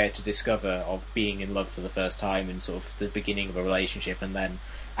desire to discover, of being in love for the first time, and sort of the beginning of a relationship. And then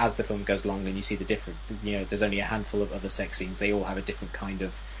as the film goes along and you see the different, there's only a handful of other sex scenes, they all have a different kind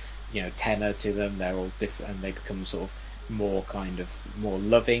of tenor to them. They're all different, and they become sort of more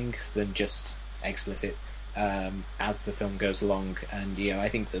loving than just explicit as the film goes along. And I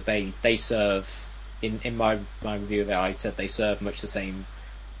think that they serve, in my review of it, I said they serve much the same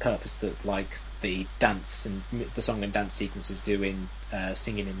purpose that like the dance and the song and dance sequences do in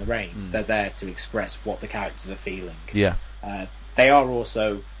Singing in the Rain. They're there to express what the characters are feeling. Yeah. They are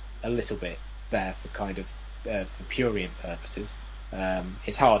also a little bit there for kind of for prurient purposes.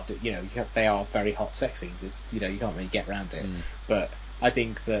 It's hard, they are very hot sex scenes. It's, you can't really get around it. But I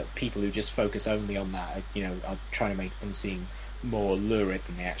think that people who just focus only on that, are trying to make them seem more lurid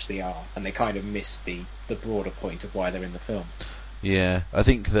than they actually are, and they kind of miss the broader point of why they're in the film. Yeah, I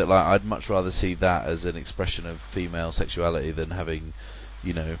think that I'd much rather see that as an expression of female sexuality than having,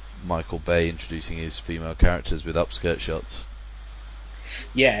 Michael Bay introducing his female characters with upskirt shots.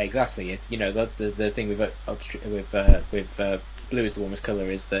 Yeah, exactly. The thing with Blue is the Warmest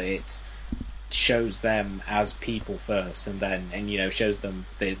Colour is that it shows them as people first, and then shows them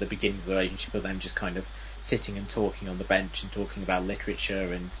the beginnings of the relationship, but then just kind of sitting and talking on the bench and talking about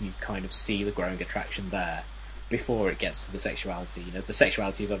literature, and you kind of see the growing attraction there before it gets to the sexuality. You know, the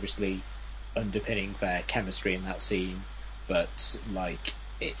sexuality is obviously underpinning their chemistry in that scene, but like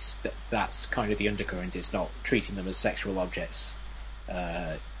that's kind of the undercurrent. It's not treating them as sexual objects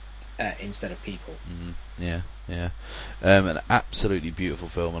instead of people. Yeah. An absolutely beautiful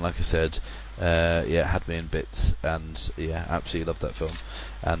film, and like I said, it had me in bits, and absolutely loved that film,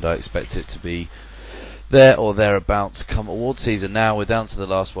 and I expect it to be there or thereabouts come award season. Now we're down to the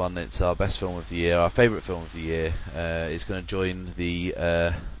last one. It's our best film of the year, our favourite film of the year. It's going to join the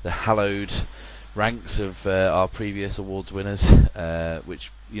hallowed ranks of our previous awards winners,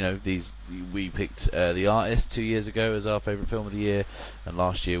 which we picked The Artist 2 years ago as our favourite film of the year, and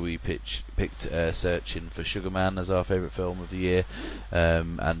last year we picked Searching for Sugar Man as our favourite film of the year,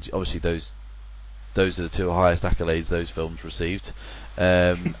 and obviously those are the two highest accolades those films received,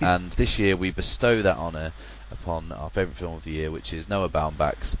 and this year we bestow that honour upon our favourite film of the year, which is Noah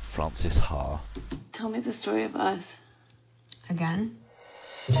Baumbach's Frances Ha. Tell me the story of us. Again?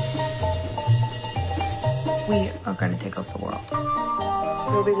 We are going to take over the world.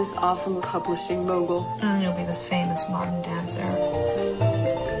 You'll be this awesome publishing mogul. And you'll be this famous modern dancer.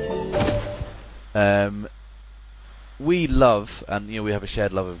 We love, and we have a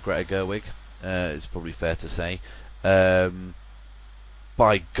shared love of Greta Gerwig. It's probably fair to say.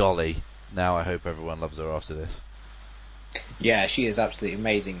 By golly, now I hope everyone loves her after this. Yeah, she is absolutely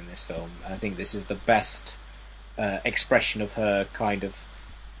amazing in this film. I think this is the best expression of her kind of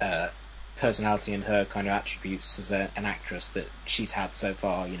personality and her kind of attributes as an actress that she's had so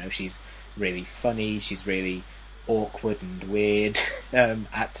far. She's really funny, she's really awkward and weird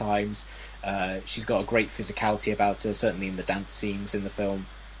at times. She's got a great physicality about her, certainly in the dance scenes in the film.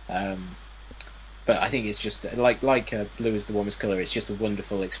 But I think it's just like Blue is the Warmest Colour. It's just a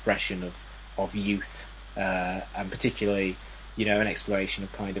wonderful expression of youth, and particularly an exploration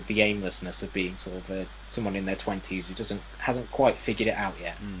of kind of the aimlessness of being sort of someone in their 20s who hasn't quite figured it out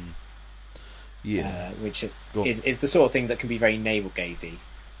yet. Yeah, which is the sort of thing that can be very navel-gazy,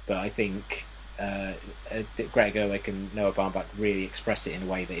 but I think Greta Gerwig and Noah Baumbach really express it in a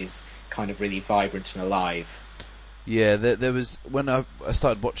way that is kind of really vibrant and alive. Yeah, there was, when I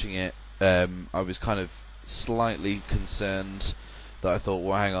started watching it, I was kind of slightly concerned that I thought,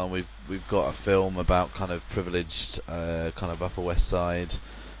 well, hang on, we've got a film about kind of privileged, kind of Upper West Side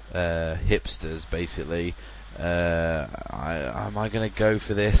hipsters, basically. Am I going to go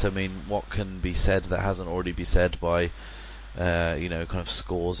for this? I mean, what can be said that hasn't already been said by kind of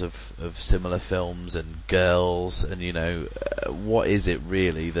scores of similar films and girls, and what is it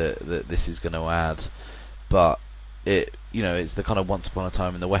really that this is going to add? But it's the kind of Once Upon a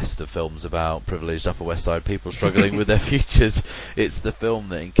Time in the West of films about privileged Upper West Side people struggling with their futures. It's the film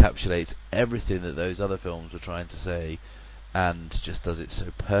that encapsulates everything that those other films were trying to say, and just does it so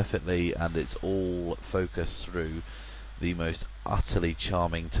perfectly, and it's all focused through the most utterly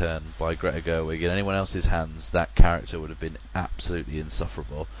charming turn by Greta Gerwig. In anyone else's hands, that character would have been absolutely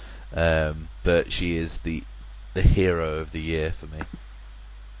insufferable, but she is the hero of the year for me.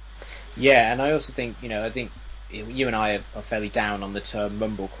 Yeah, and I also think, I think you and I are fairly down on the term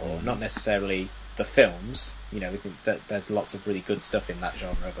mumblecore, not necessarily the films. We think that there's lots of really good stuff in that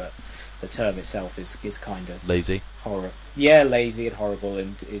genre, but the term itself is kind of lazy. Lazy and horrible,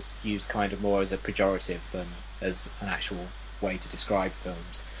 and is used kind of more as a pejorative than as an actual way to describe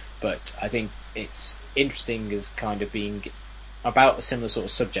films. But I think it's interesting as kind of being about a similar sort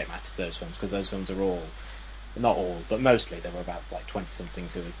of subject matter to those films, because those films are all, not all, but mostly, they were about like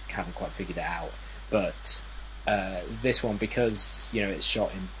 20-somethings who haven't quite figured it out. But this one, because it's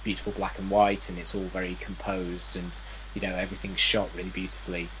shot in beautiful black and white, and it's all very composed, and everything's shot really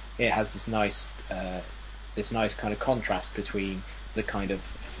beautifully, it has this nice kind of contrast between the kind of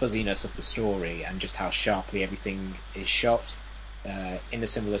fuzziness of the story and just how sharply everything is shot. In a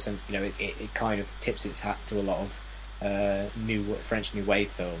similar sense, it kind of tips its hat to a lot of new French New Wave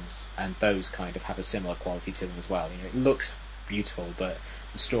films, and those kind of have a similar quality to them as well. It looks beautiful, but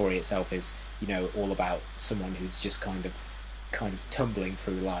the story itself is all about someone who's just kind of tumbling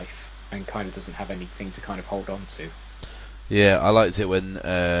through life and kind of doesn't have anything to kind of hold on to. Yeah, I liked it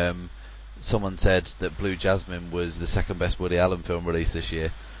when someone said that Blue Jasmine was the second best Woody Allen film released this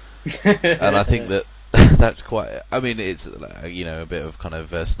year. And I think that's quite, I mean, it's a bit of kind of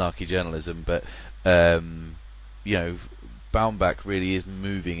snarky journalism, but Baumbach really is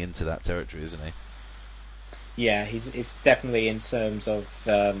moving into that territory, isn't he? Yeah, he's definitely, in terms of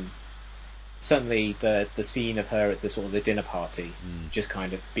certainly the scene of her at the sort of the dinner party, just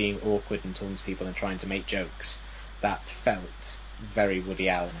kind of being awkward and talking to people and trying to make jokes, that felt very Woody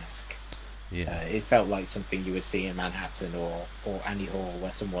Allen-esque. Yeah. It felt like something you would see in Manhattan or Annie Hall,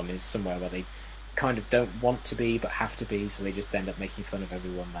 where someone is somewhere where they kind of don't want to be but have to be, so they just end up making fun of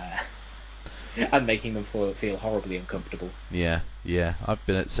everyone there and making them feel horribly uncomfortable. Yeah. I've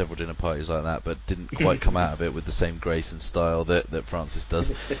been at several dinner parties like that, but didn't quite come out of it with the same grace and style that Frances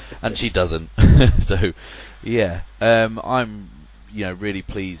does, and she doesn't. So, yeah, I'm really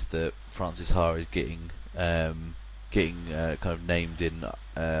pleased that Frances Ha is getting kind of named in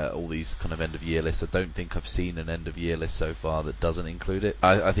all these kind of end of year lists. I don't think I've seen an end of year list so far that doesn't include it.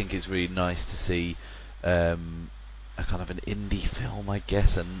 I think it's really nice to see a kind of an indie film, I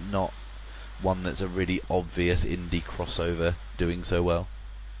guess, and not one that's a really obvious indie crossover doing so well.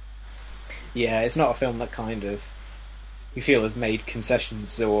 Yeah, it's not a film that kind of you feel has made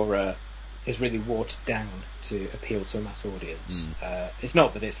concessions or is really watered down to appeal to a mass audience. It's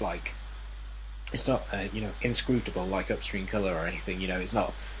not that it's like it's not inscrutable like Upstream Colour or anything. It's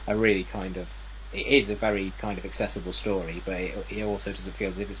not a really kind of. It is a very kind of accessible story, but it also doesn't feel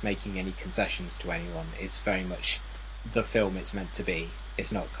as if it's making any concessions to anyone. It's very much the film it's meant to be.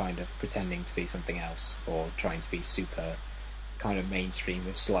 It's not kind of pretending to be something else or trying to be super kind of mainstream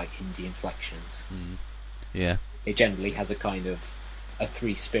with slight indie inflections. Yeah. It generally has a kind of a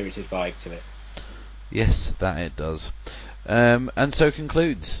free-spirited vibe to it. Yes, that it does. And so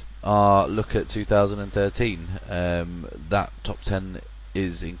concludes our look at 2013. That top 10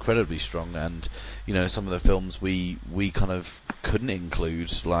 is incredibly strong, and some of the films we kind of couldn't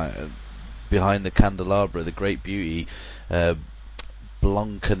include, like Behind the Candelabra, The Great Beauty,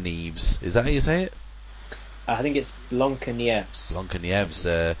 Blancanieves. Is that how you say it? I think it's Blancanieves.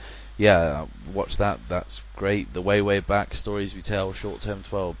 Blancanieves. Yeah, watch that. That's great. The Way Back, Stories We Tell, Short Term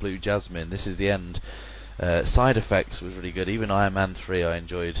 12, Blue Jasmine, This Is the End. Side Effects was really good. Even Iron Man 3 I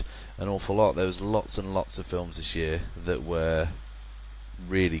enjoyed an awful lot. There was lots and lots of films this year that were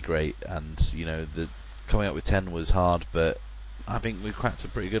really great, and the coming up with 10 was hard, but I think we cracked a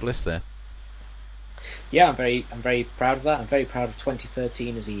pretty good list there. Yeah, I'm very proud of that. I'm very proud of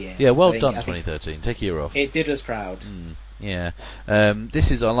 2013 as a year. Yeah, well done 2013. Take a year off. It did us proud. Yeah. This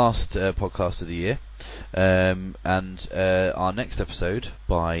is our last podcast of the year, and our next episode,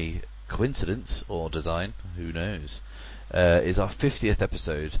 by coincidence or design, who knows, is our 50th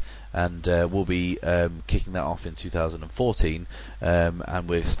episode, and we'll be kicking that off in 2014, and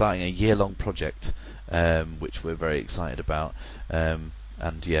we're starting a year-long project, which we're very excited about.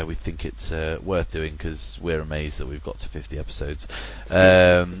 And yeah, we think it's worth doing because we're amazed that we've got to 50 episodes.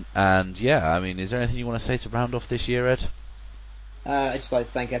 And yeah, I mean, is there anything you want to say to round off this year, Ed? I'd just like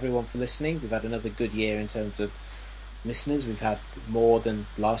to thank everyone for listening. We've had another good year in terms of listeners. We've had more than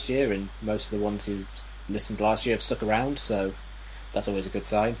last year, and most of the ones who listened last year have stuck around, so that's always a good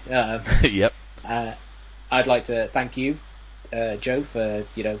sign. Yep. I'd like to thank you, Joe, for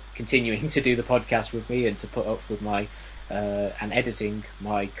continuing to do the podcast with me and to put up with my and editing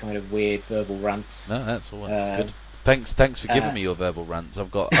my kind of weird verbal rants. No, that's all. That's good. Thanks for giving me your verbal rants.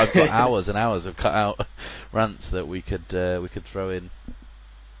 I've got hours and hours of cut out rants that we could throw in.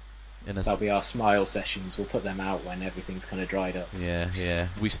 That'll be our smile sessions. We'll put them out when everything's kind of dried up. Yeah.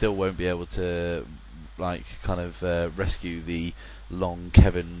 We still won't be able to rescue the long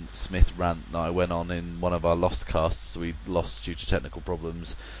Kevin Smith rant that I went on in one of our lost casts. We lost due to technical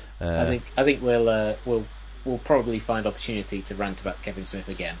problems. I think we'll probably find opportunity to rant about Kevin Smith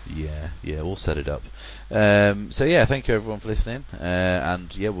again. Yeah, we'll set it up. So yeah, thank you everyone for listening,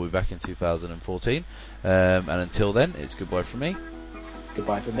 and yeah, we'll be back in 2014. And until then, it's goodbye from me.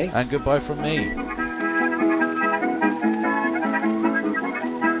 Goodbye from me. And goodbye from me.